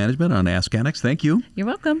Annex Wealth Management on Ask Annex. Thank you. You're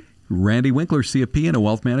welcome. Randy Winkler, CFP and a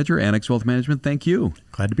Wealth Manager, Annex Wealth Management. Thank you.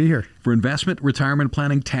 Glad to be here. For investment, retirement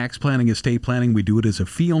planning, tax planning, estate planning, we do it as a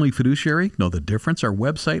fee-only fiduciary. Know the difference? Our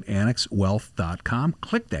website, annexwealth.com.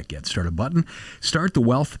 Click that Get Started button. Start the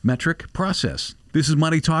wealth metric process. This is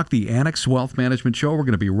Money Talk, the Annex Wealth Management Show. We're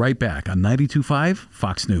going to be right back on 92.5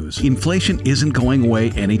 Fox News. Inflation isn't going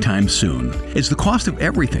away anytime soon. As the cost of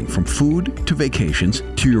everything from food to vacations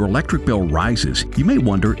to your electric bill rises, you may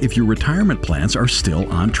wonder if your retirement plans are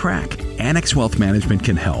still on track. Annex Wealth Management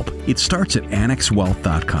can help. It starts at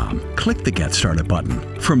annexwealth.com. Click the Get Started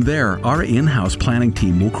button. From there, our in-house planning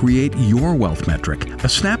team will create your wealth metric, a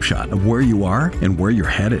snapshot of where you are and where you're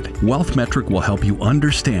headed. Wealth Metric will help you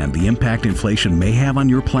understand the impact inflation may have on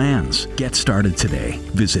your plans. Get started today.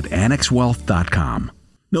 Visit annexwealth.com.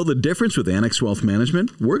 Know the difference with Annex Wealth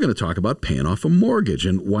Management? We're going to talk about paying off a mortgage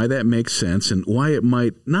and why that makes sense and why it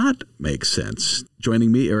might not make sense.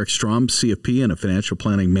 Joining me, Eric Strom, CFP and a financial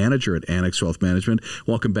planning manager at Annex Wealth Management.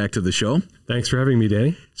 Welcome back to the show. Thanks for having me,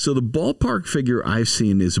 Danny. So the ballpark figure I've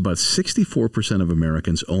seen is about 64% of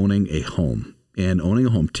Americans owning a home. And owning a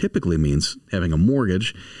home typically means having a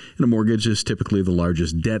mortgage, and a mortgage is typically the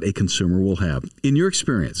largest debt a consumer will have. In your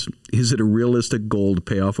experience, is it a realistic goal to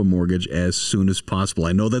pay off a mortgage as soon as possible?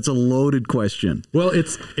 I know that's a loaded question. Well,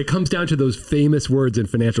 it comes down to those famous words in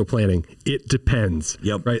financial planning. It depends.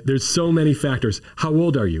 Yep. Right? There's so many factors. How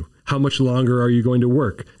old are you? How much longer are you going to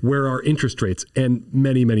work? Where are interest rates? And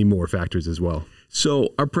many, many more factors as well.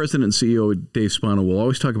 So our president and CEO, Dave Spano, will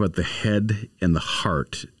always talk about the head and the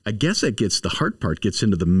heart. I guess the heart part gets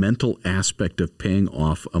into the mental aspect of paying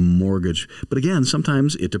off a mortgage. But again,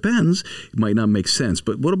 sometimes it depends. It might not make sense.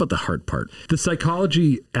 But what about the heart part? The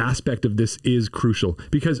psychology aspect of this is crucial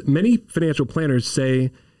because many financial planners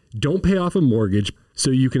say, don't pay off a mortgage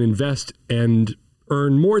so you can invest and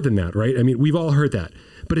earn more than that, right? I mean, we've all heard that.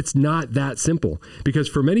 But it's not that simple because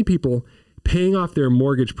for many people, paying off their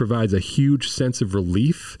mortgage provides a huge sense of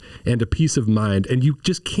relief and a peace of mind, and you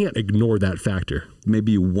just can't ignore that factor.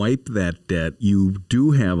 Maybe you wipe that debt. You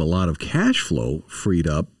do have a lot of cash flow freed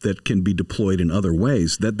up that can be deployed in other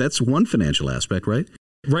ways. That's one financial aspect, right?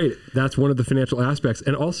 Right. That's one of the financial aspects.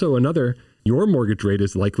 And also another, your mortgage rate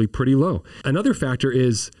is likely pretty low. Another factor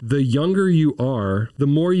is the younger you are, the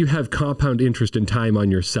more you have compound interest and time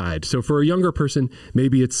on your side. So for a younger person,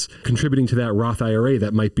 maybe it's contributing to that Roth IRA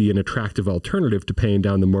that might be an attractive alternative to paying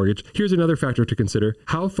down the mortgage. Here's another factor to consider.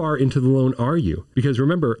 How far into the loan are you? Because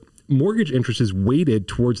remember, mortgage interest is weighted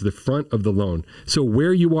towards the front of the loan. So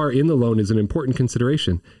where you are in the loan is an important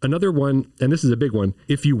consideration. Another one, and this is a big one,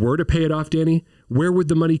 if you were to pay it off, Danny, where would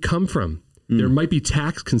the money come from? There might be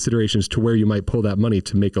tax considerations to where you might pull that money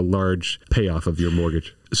to make a large payoff of your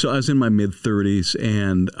mortgage. So I was in my mid-30s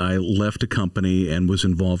and I left a company and was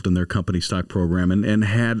involved in their company stock program and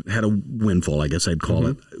had a windfall, I guess I'd call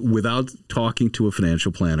it. Without talking to a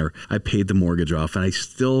financial planner, I paid the mortgage off. And I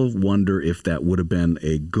still wonder if that would have been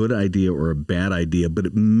a good idea or a bad idea.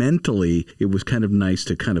 But mentally, it was kind of nice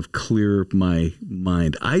to kind of clear my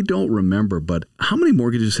mind. I don't remember, but how many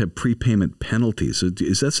mortgages have prepayment penalties?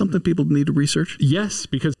 Is that something people need to research? Yes,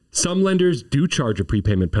 because some lenders do charge a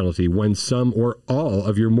prepayment penalty when some or all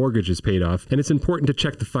of your mortgage is paid off. And it's important to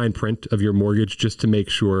check the fine print of your mortgage just to make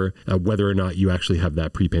sure whether or not you actually have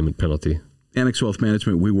that prepayment penalty. Annex Wealth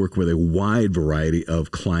Management, we work with a wide variety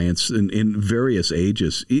of clients in various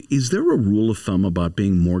ages. Is there a rule of thumb about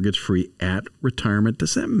being mortgage-free at retirement?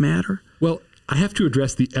 Does that matter? Well, I have to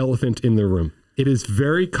address the elephant in the room. It is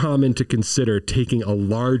very common to consider taking a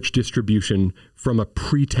large distribution from a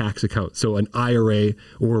pre-tax account, so an IRA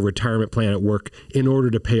or a retirement plan at work, in order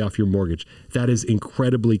to pay off your mortgage. That is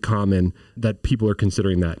incredibly common that people are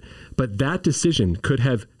considering that. But that decision could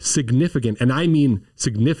have significant, and I mean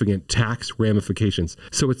significant, tax ramifications.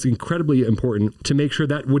 So it's incredibly important to make sure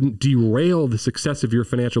that wouldn't derail the success of your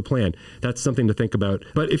financial plan. That's something to think about.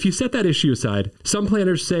 But if you set that issue aside, some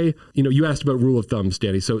planners say, you asked about rule of thumbs,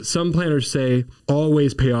 Danny. So some planners say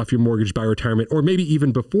always pay off your mortgage by retirement, or maybe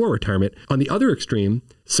even before retirement. On the other extreme,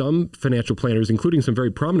 some financial planners, including some very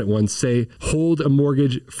prominent ones, say hold a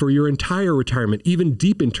mortgage for your entire retirement, even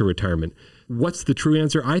deep into retirement. What's the true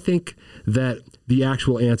answer? I think that the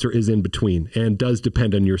actual answer is in between and does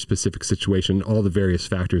depend on your specific situation, all the various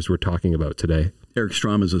factors we're talking about today. Eric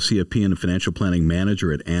Strom is a CFP and a financial planning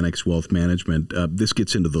manager at Annex Wealth Management. This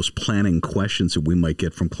gets into those planning questions that we might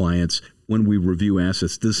get from clients. when we review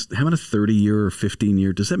assets, does having a 30-year or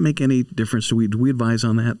 15-year, does that make any difference? Do we advise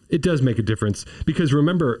on that? It does make a difference because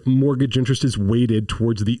remember, mortgage interest is weighted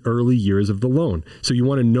towards the early years of the loan. So you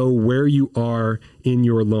want to know where you are in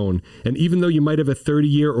your loan. And even though you might have a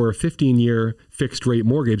 30-year or a 15-year fixed rate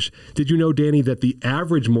mortgage, did you know, Danny, that the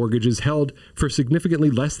average mortgage is held for significantly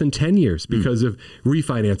less than 10 years because of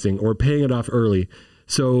refinancing or paying it off early?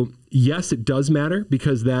 So yes, it does matter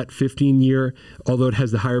because that 15-year, although it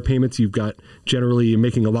has the higher payments, you've got generally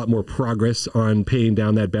making a lot more progress on paying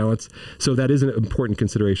down that balance. So that is an important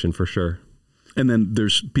consideration for sure. And then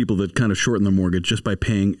there's people that kind of shorten their mortgage just by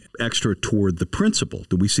paying extra toward the principal.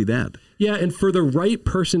 Do we see that? Yeah, and for the right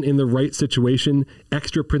person in the right situation,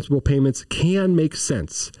 extra principal payments can make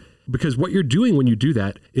sense. Because what you're doing when you do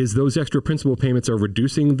that is those extra principal payments are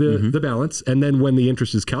reducing the balance. And then when the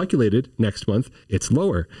interest is calculated next month, it's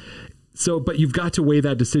lower. So, but you've got to weigh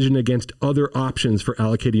that decision against other options for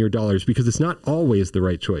allocating your dollars because it's not always the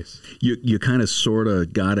right choice. You kind of sort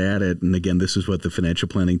of got at it. And again, this is what the financial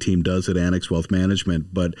planning team does at Annex Wealth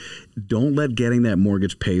Management. But don't let getting that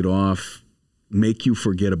mortgage paid off make you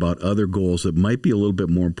forget about other goals that might be a little bit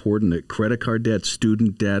more important. Credit card debt,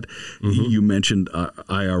 student debt. You mentioned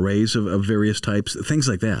IRAs of various types, things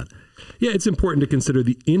like that. Yeah, it's important to consider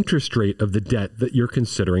the interest rate of the debt that you're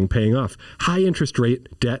considering paying off. High interest rate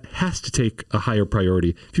debt has to take a higher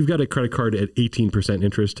priority. If you've got a credit card at 18%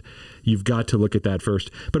 interest, you've got to look at that first.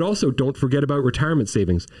 But also don't forget about retirement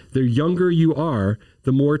savings. The younger you are,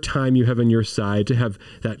 the more time you have on your side to have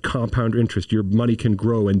that compound interest. Your money can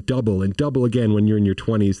grow and double again when you're in your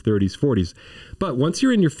 20s, 30s, 40s. But once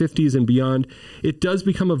you're in your 50s and beyond, it does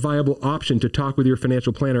become a viable option to talk with your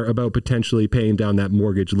financial planner about potentially paying down that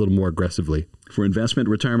mortgage a little more aggressively. For investment,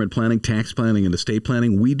 retirement planning, tax planning, and estate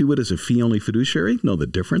planning, we do it as a fee-only fiduciary. Know the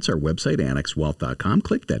difference. Our website, annexwealth.com.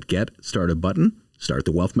 Click that Get Started button. Start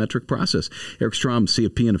the wealth metric process. Eric Strom,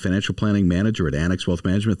 CFP and a financial planning manager at Annex Wealth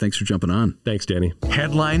Management. Thanks for jumping on. Thanks, Danny.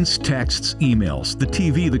 Headlines, texts, emails, the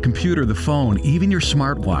TV, the computer, the phone, even your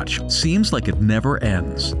smartwatch. Seems like it never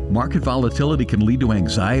ends. Market volatility can lead to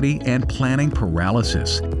anxiety and planning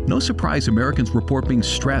paralysis. No surprise Americans report being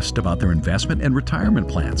stressed about their investment and retirement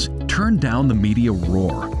plans. Turn down the media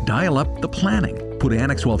roar. Dial up the planning. Put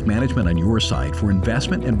Annex Wealth Management on your side for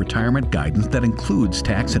investment and retirement guidance that includes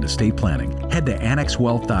tax and estate planning. Head to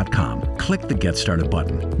annexwealth.com. Click the Get Started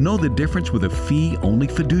button. Know the difference with a fee-only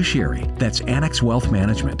fiduciary. That's Annex Wealth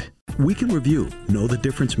Management. Week in Review, Know the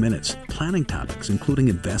Difference Minutes, planning topics including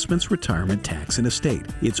investments, retirement, tax, and estate.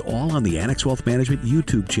 It's all on the Annex Wealth Management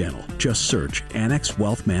YouTube channel. Just search Annex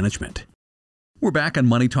Wealth Management. We're back on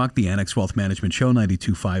Money Talk, the Annex Wealth Management Show,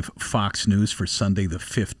 92.5 Fox News for Sunday the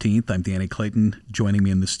 15th. I'm Danny Clayton. Joining me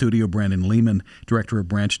in the studio, Brandon Lehman, Director of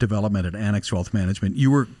Branch Development at Annex Wealth Management. You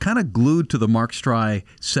were kind of glued to the Mark Stry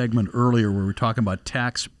segment earlier where we were talking about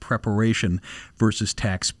tax preparation versus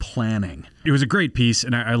tax planning. It was a great piece,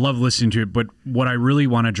 and I love listening to it, but what I really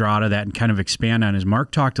want to draw out of that and kind of expand on is Mark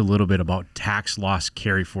talked a little bit about tax loss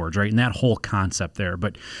carryforwards, right, and that whole concept there.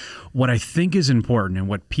 But what I think is important and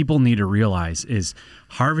what people need to realize is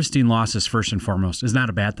harvesting losses first and foremost is not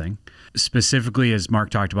a bad thing, specifically as Mark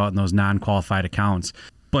talked about in those non-qualified accounts.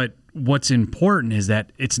 But what's important is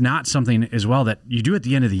that it's not something as well that you do at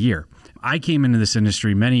the end of the year. I came into this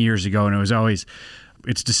industry many years ago, and it was always,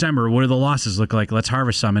 it's December, what do the losses look like? Let's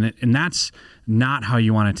harvest some. And that's not how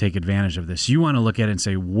you want to take advantage of this. You want to look at it and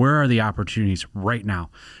say, where are the opportunities right now?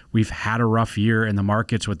 We've had a rough year in the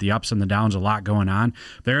markets with the ups and the downs, a lot going on.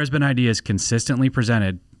 There has been ideas consistently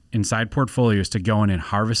presented inside portfolios to go in and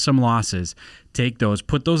harvest some losses, take those,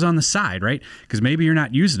 put those on the side, right? Because maybe you're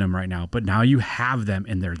not using them right now, but now you have them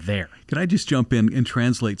and they're there. Can I just jump in and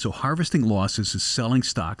translate? So harvesting losses is selling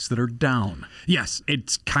stocks that are down. Yes,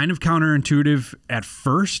 it's kind of counterintuitive at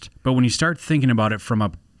first, but when you start thinking about it from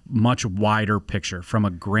a much wider picture, from a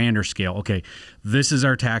grander scale, okay, this is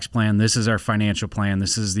our tax plan, this is our financial plan,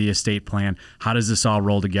 this is the estate plan, how does this all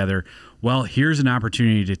roll together? Well, here's an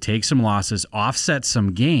opportunity to take some losses, offset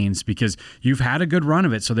some gains because you've had a good run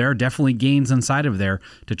of it. So there are definitely gains inside of there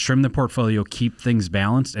to trim the portfolio, keep things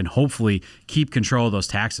balanced, and hopefully keep control of those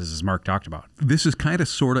taxes, as Mark talked about. This is kind of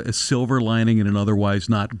sort of a silver lining in an otherwise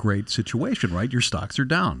not great situation, right? Your stocks are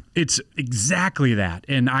down. It's exactly that.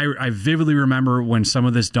 And I vividly remember when some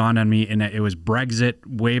of this dawned on me, and it was Brexit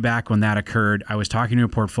way back when that occurred. I was talking to a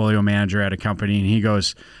portfolio manager at a company, and he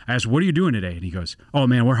goes, I asked, what are you doing today? And he goes, oh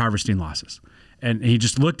man, we're harvesting losses. And he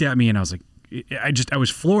just looked at me and I was like, I was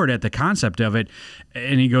floored at the concept of it.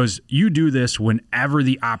 And he goes, you do this whenever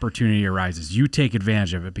the opportunity arises. You take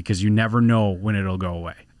advantage of it because you never know when it'll go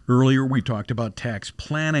away. Earlier, we talked about tax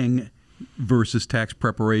planning. versus tax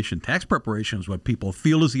preparation. Tax preparation is what people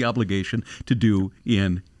feel is the obligation to do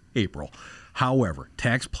in April. However,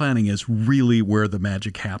 tax planning is really where the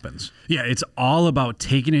magic happens. Yeah, it's all about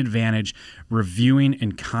taking advantage, reviewing,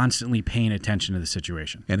 and constantly paying attention to the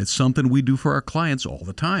situation. And it's something we do for our clients all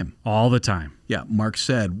the time. All the time. Yeah, Mark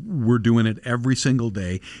said we're doing it every single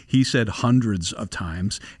day. He said hundreds of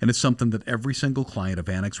times, and it's something that every single client of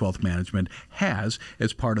Annex Wealth Management has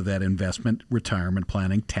as part of that investment, retirement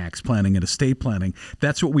planning, tax planning, and estate planning.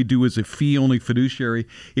 That's what we do as a fee-only fiduciary.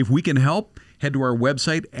 If we can help, head to our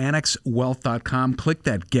website, annexwealth.com. Click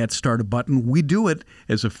that Get Started button. We do it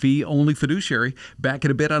as a fee-only fiduciary. Back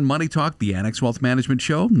in a bit on Money Talk, the Annex Wealth Management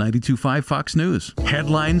Show, 92.5 Fox News.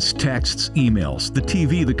 Headlines, texts, emails, the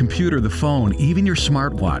TV, the computer, the phone, even your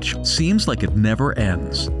smartwatch. Seems like it never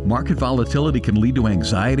ends. Market volatility can lead to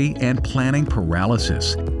anxiety and planning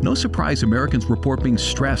paralysis. No surprise Americans report being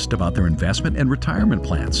stressed about their investment and retirement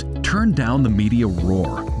plans. Turn down the media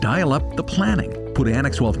roar. Dial up the planning. Put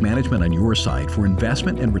Annex Wealth Management on your side for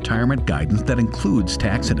investment and retirement guidance that includes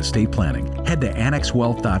tax and estate planning. Head to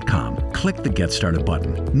annexwealth.com. Click the Get Started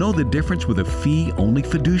button. Know the difference with a fee-only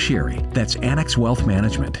fiduciary. That's Annex Wealth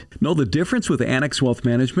Management. Know the difference with Annex Wealth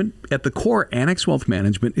Management? At the core, Annex Wealth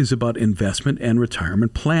Management is about investment and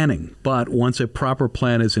retirement planning. But once a proper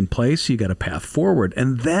plan is in place, you got a path forward.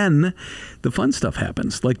 And then the fun stuff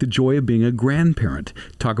happens, like the joy of being a grandparent.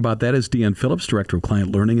 Talk about that as Deanne Phillips, Director of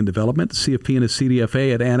Client Learning and Development, CFP and a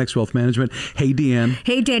CDFA at Annex Wealth Management. Hey, Deanne.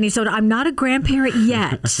 Hey, Danny. So I'm not a grandparent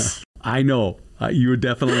yet. I know. You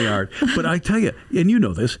definitely are. But I tell you, and you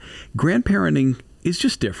know this, grandparenting is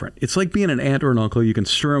just different. It's like being an aunt or an uncle. You can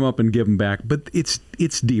stir them up and give them back, but it's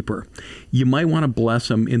deeper. You might want to bless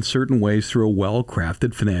them in certain ways through a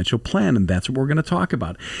well-crafted financial plan, and that's what we're going to talk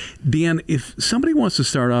about. Dan, if somebody wants to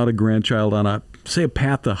start out a grandchild on a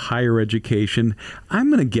path to higher education, I'm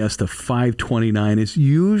going to guess the 529 is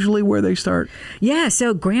usually where they start. Yeah,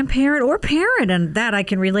 so grandparent or parent, and that I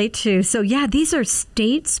can relate to. So yeah, these are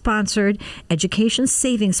state-sponsored education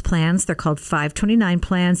savings plans. They're called 529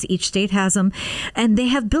 plans. Each state has them, and they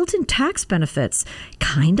have built-in tax benefits,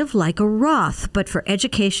 kind of like a Roth, but for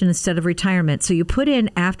education instead of retirement. So you put in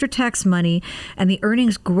after-tax money, and the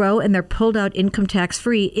earnings grow, and they're pulled out income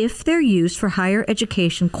tax-free if they're used for higher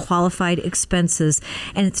education qualified expenses.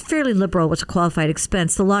 And it's fairly liberal what's a qualified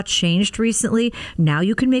expense. The law changed recently. Now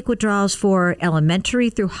you can make withdrawals for elementary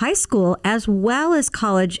through high school as well as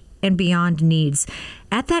college and beyond needs.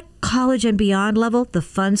 At that college and beyond level, the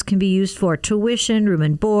funds can be used for tuition, room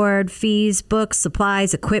and board, fees, books,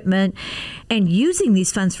 supplies, equipment. And using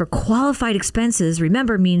these funds for qualified expenses,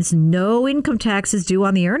 remember, means no income taxes due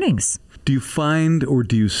on the earnings. Do you find or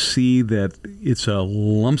do you see that it's a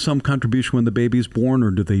lump sum contribution when the baby's born,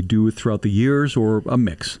 or do they do it throughout the years, or a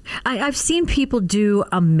mix? I've seen people do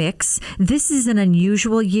a mix. This is an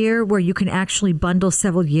unusual year where you can actually bundle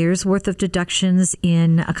several years' worth of deductions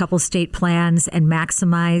in a couple state plans and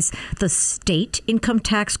maximize the state income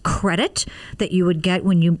tax credit that you would get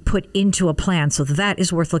when you put into a plan. So that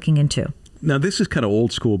is worth looking into. Now, this is kind of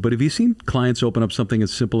old school, but have you seen clients open up something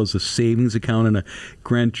as simple as a savings account in a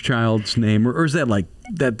grandchild's name? Or is that like,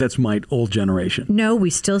 that's my old generation? No, we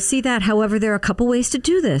still see that. However, there are a couple ways to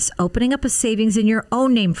do this. Opening up a savings in your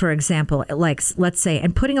own name, for example, like, let's say,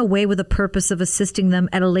 and putting away with the purpose of assisting them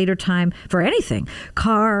at a later time for anything,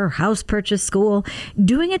 car, house purchase, school.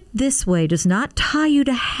 Doing it this way does not tie you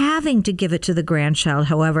to having to give it to the grandchild,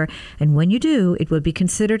 however, and when you do, it would be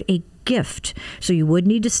considered a gift. So you would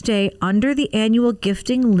need to stay under the annual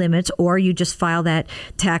gifting limits, or you just file that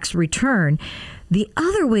tax return. The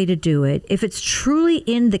other way to do it, if it's truly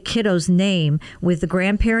in the kiddo's name with the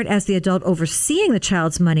grandparent as the adult overseeing the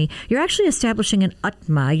child's money, you're actually establishing an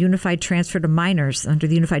UTMA, Unified Transfer to Minors, under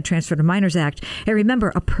the Unified Transfer to Minors Act. And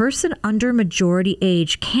remember, a person under majority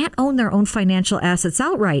age can't own their own financial assets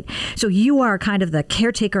outright. So you are kind of the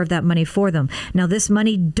caretaker of that money for them. Now, this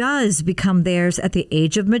money does become theirs at the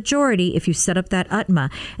age of majority if you set up that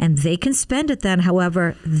UTMA. And they can spend it then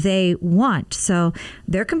however they want. So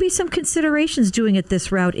there can be some considerations doing it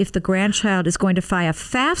this route if the grandchild is going to file a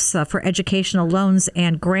FAFSA for educational loans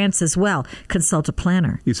and grants as well. Consult a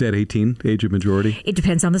planner. Is that 18, age of majority? It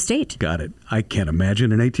depends on the state. Got it. I can't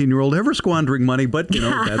imagine an 18-year-old ever squandering money, but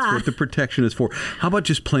that's what the protection is for. How about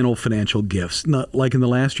just plain old financial gifts? Not like in the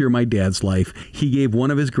last year of my dad's life, he gave one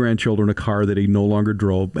of his grandchildren a car that he no longer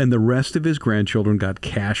drove, and the rest of his grandchildren got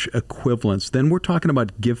cash equivalents. Then we're talking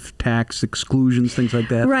about gift tax exclusions, things like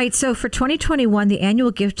that. Right. So for 2021, the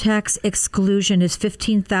annual gift tax exclusion contribution is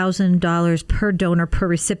 $15,000 per donor per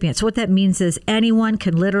recipient. So what that means is anyone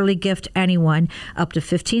can literally gift anyone up to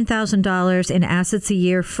 $15,000 in assets a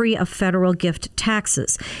year, free of federal gift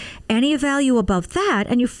taxes. Any value above that,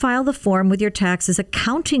 and you file the form with your taxes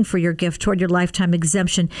accounting for your gift toward your lifetime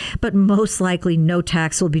exemption, but most likely no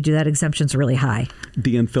tax will be due. That exemption's really high.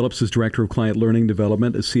 Deanne Phillips is Director of Client Learning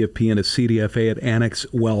Development, a CFP and a CDFA at Annex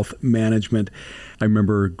Wealth Management. I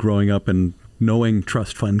remember growing up and knowing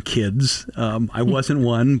trust fund kids. I wasn't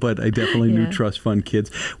one, but I definitely knew trust fund kids.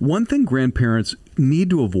 One thing grandparents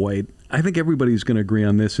need to avoid, I think everybody's going to agree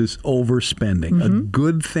on this, is overspending. A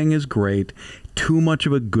good thing is great. Too much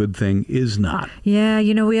of a good thing is not. Yeah,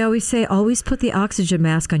 we always say, always put the oxygen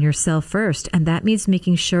mask on yourself first. And that means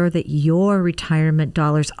making sure that your retirement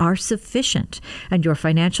dollars are sufficient and your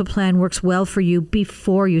financial plan works well for you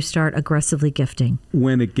before you start aggressively gifting.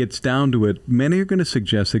 When it gets down to it, many are going to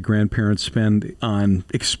suggest that grandparents spend on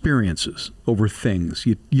experiences over things.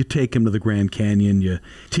 You take them to the Grand Canyon, you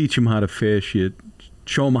teach them how to fish, you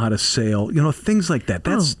show them how to sail, things like that.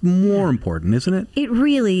 That's more important, isn't it? It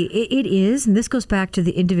really, it is. And this goes back to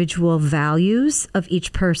the individual values of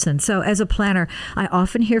each person. So as a planner, I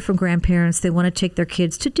often hear from grandparents, they want to take their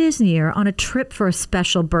kids to Disney or on a trip for a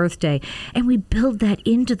special birthday. And we build that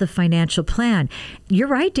into the financial plan. You're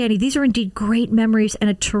right, Danny. These are indeed great memories and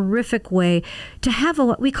a terrific way to have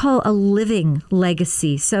what we call a living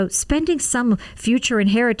legacy. So spending some future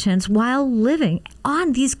inheritance while living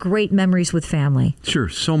on these great memories with family. Sure,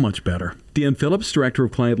 so much better. Deanne Phillips, Director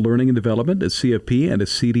of Client Learning and Development at CFP and a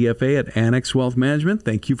CDFA at Annex Wealth Management.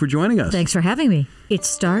 Thank you for joining us. Thanks for having me. It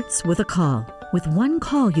starts with a call. With one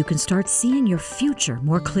call, you can start seeing your future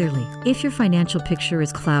more clearly. If your financial picture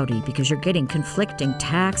is cloudy because you're getting conflicting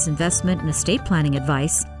tax, investment, and estate planning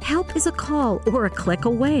advice, help is a call or a click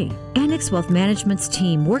away. Annex Wealth Management's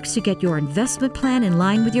team works to get your investment plan in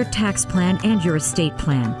line with your tax plan and your estate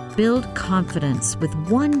plan. Build confidence with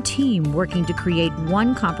one team working to create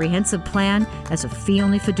one comprehensive plan as a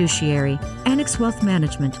fee-only fiduciary. Annex Wealth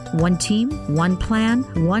Management. One team, one plan,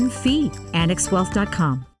 one fee.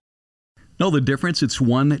 AnnexWealth.com. Know the difference? It's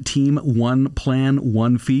one team, one plan,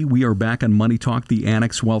 one fee. We are back on Money Talk, the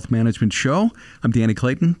Annex Wealth Management Show. I'm Danny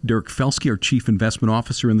Clayton. Derek Felsky, our Chief Investment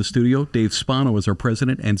Officer in the studio. Dave Spano is our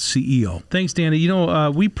President and CEO. Thanks, Danny.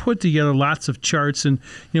 We put together lots of charts, and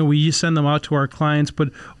we send them out to our clients.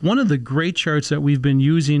 But one of the great charts that we've been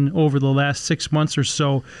using over the last 6 months or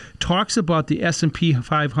so talks about the S&P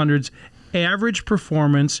 500's average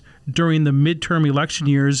performance during the midterm election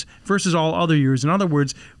years versus all other years. In other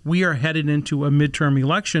words, we are headed into a midterm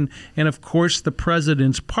election, and of course the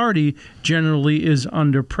president's party generally is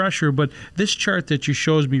under pressure, but this chart that you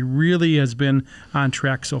shows me really has been on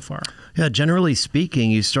track so far. Yeah, generally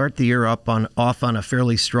speaking, you start the year off on a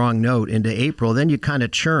fairly strong note into April, then you kind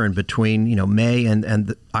of churn between May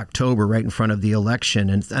and October right in front of the election,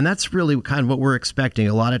 and that's really kind of what we're expecting.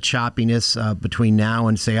 A lot of choppiness between now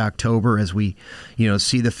and say October as we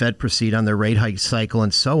see the Fed proceed on their rate hike cycle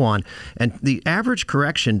and so on. And the average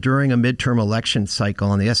correction during a midterm election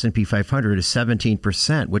cycle on the S&P 500 is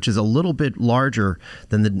 17%, which is a little bit larger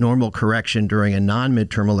than the normal correction during a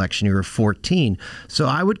non-midterm election year of 14%. So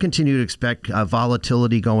I would continue to expect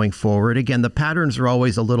volatility going forward. Again, the patterns are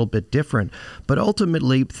always a little bit different, but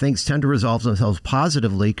ultimately things tend to resolve themselves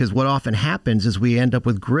positively, because what often happens is we end up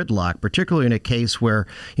with gridlock, particularly in a case where,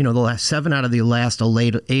 the last 7 out of the last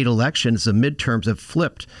 8 elections, the midterms have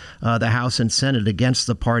flipped the House and Senate against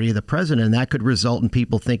the party of the president. And that could result in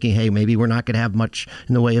people thinking, hey, maybe we're not going to have much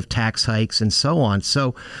in the way of tax hikes and so on.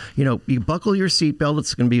 So, you buckle your seatbelt.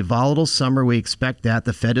 It's going to be a volatile summer. We expect that.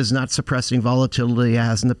 The Fed is not suppressing volatility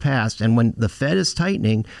as in the past. And when the Fed is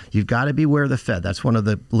tightening, you've got to beware of the Fed. That's one of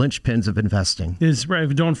the linchpins of investing. Is right.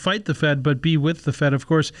 Don't fight the Fed, but be with the Fed, of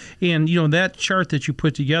course. And, that chart that you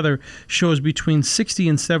put together shows between 60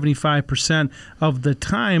 and 75% of the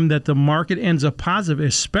time that the market ends up positive,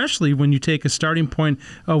 especially when you take a starting point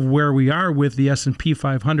of where we are with the S&P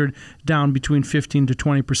 500 down between 15 to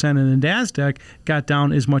 20%, and the NASDAQ got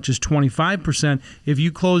down as much as 25%. If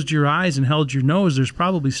you closed your eyes and held your nose, there's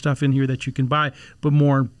probably stuff in here that you can buy. But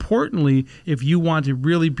more importantly, if you want to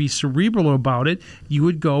really be cerebral about it, you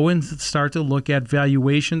would go and start to look at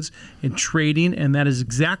valuations and trading, and that is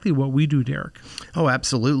exactly what we do, Derek. Oh,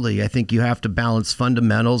 absolutely. I think you have to balance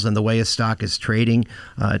fundamentals and the way a stock is trading,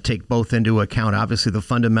 take both into account. Obviously, the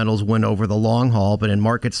fundamentals win over the long haul, but in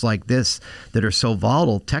markets like this that are so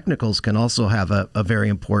volatile, technicals can also have a very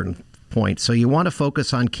important point. So you want to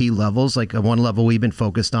focus on key levels. Like one level we've been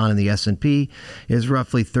focused on in the S&P is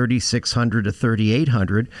roughly 3,600 to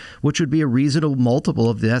 3,800, which would be a reasonable multiple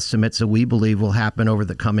of the estimates that we believe will happen over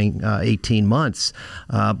the coming 18 months.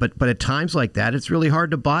 But at times like that, it's really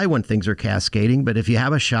hard to buy when things are cascading. But if you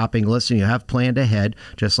have a shopping list and you have planned ahead,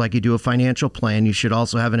 just like you do a financial plan, you should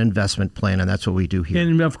also have an investment plan, and that's what we do here.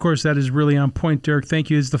 And of course, that is really on point, Derek. Thank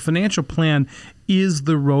you. Is the financial plan is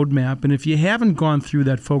the roadmap. And if you haven't gone through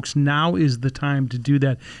that, folks, now is the time to do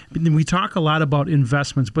that. We talk a lot about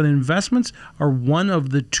investments, but investments are one of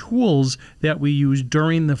the tools that we use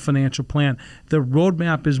during the financial plan. The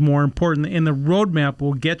roadmap is more important, and the roadmap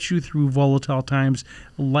will get you through volatile times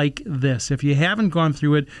like this. If you haven't gone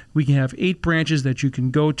through it, we can have 8 branches that you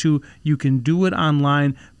can go to. You can do it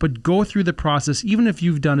online, but go through the process. Even if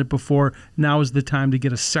you've done it before, now is the time to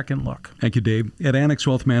get a second look. Thank you, Dave. At Annex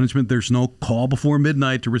Wealth Management, there's no call before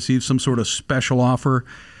midnight to receive some sort of special offer.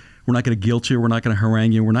 We're not going to guilt you. We're not going to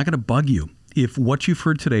harangue you. We're not going to bug you. If what you've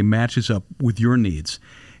heard today matches up with your needs,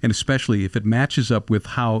 and especially if it matches up with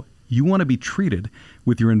how you want to be treated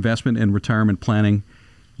with your investment and retirement planning,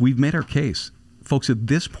 we've made our case. Folks, at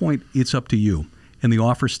this point, it's up to you, and the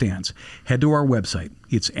offer stands. Head to our website.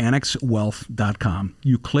 It's annexwealth.com.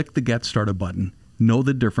 You click the Get Started button. Know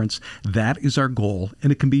the difference. That is our goal,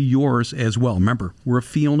 and it can be yours as well. Remember, we're a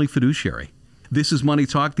fee-only fiduciary. This is Money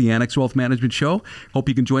Talk, the Annex Wealth Management Show. Hope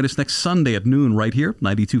you can join us next Sunday at noon right here,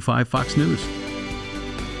 92.5 Fox News.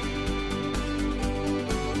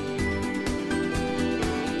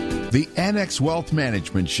 The Annex Wealth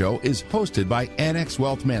Management Show is hosted by Annex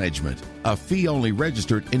Wealth Management, a fee-only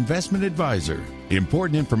registered investment advisor.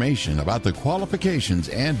 Important information about the qualifications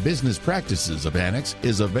and business practices of Annex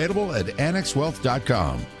is available at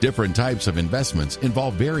annexwealth.com. Different types of investments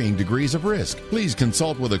involve varying degrees of risk. Please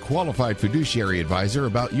consult with a qualified fiduciary advisor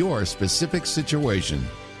about your specific situation.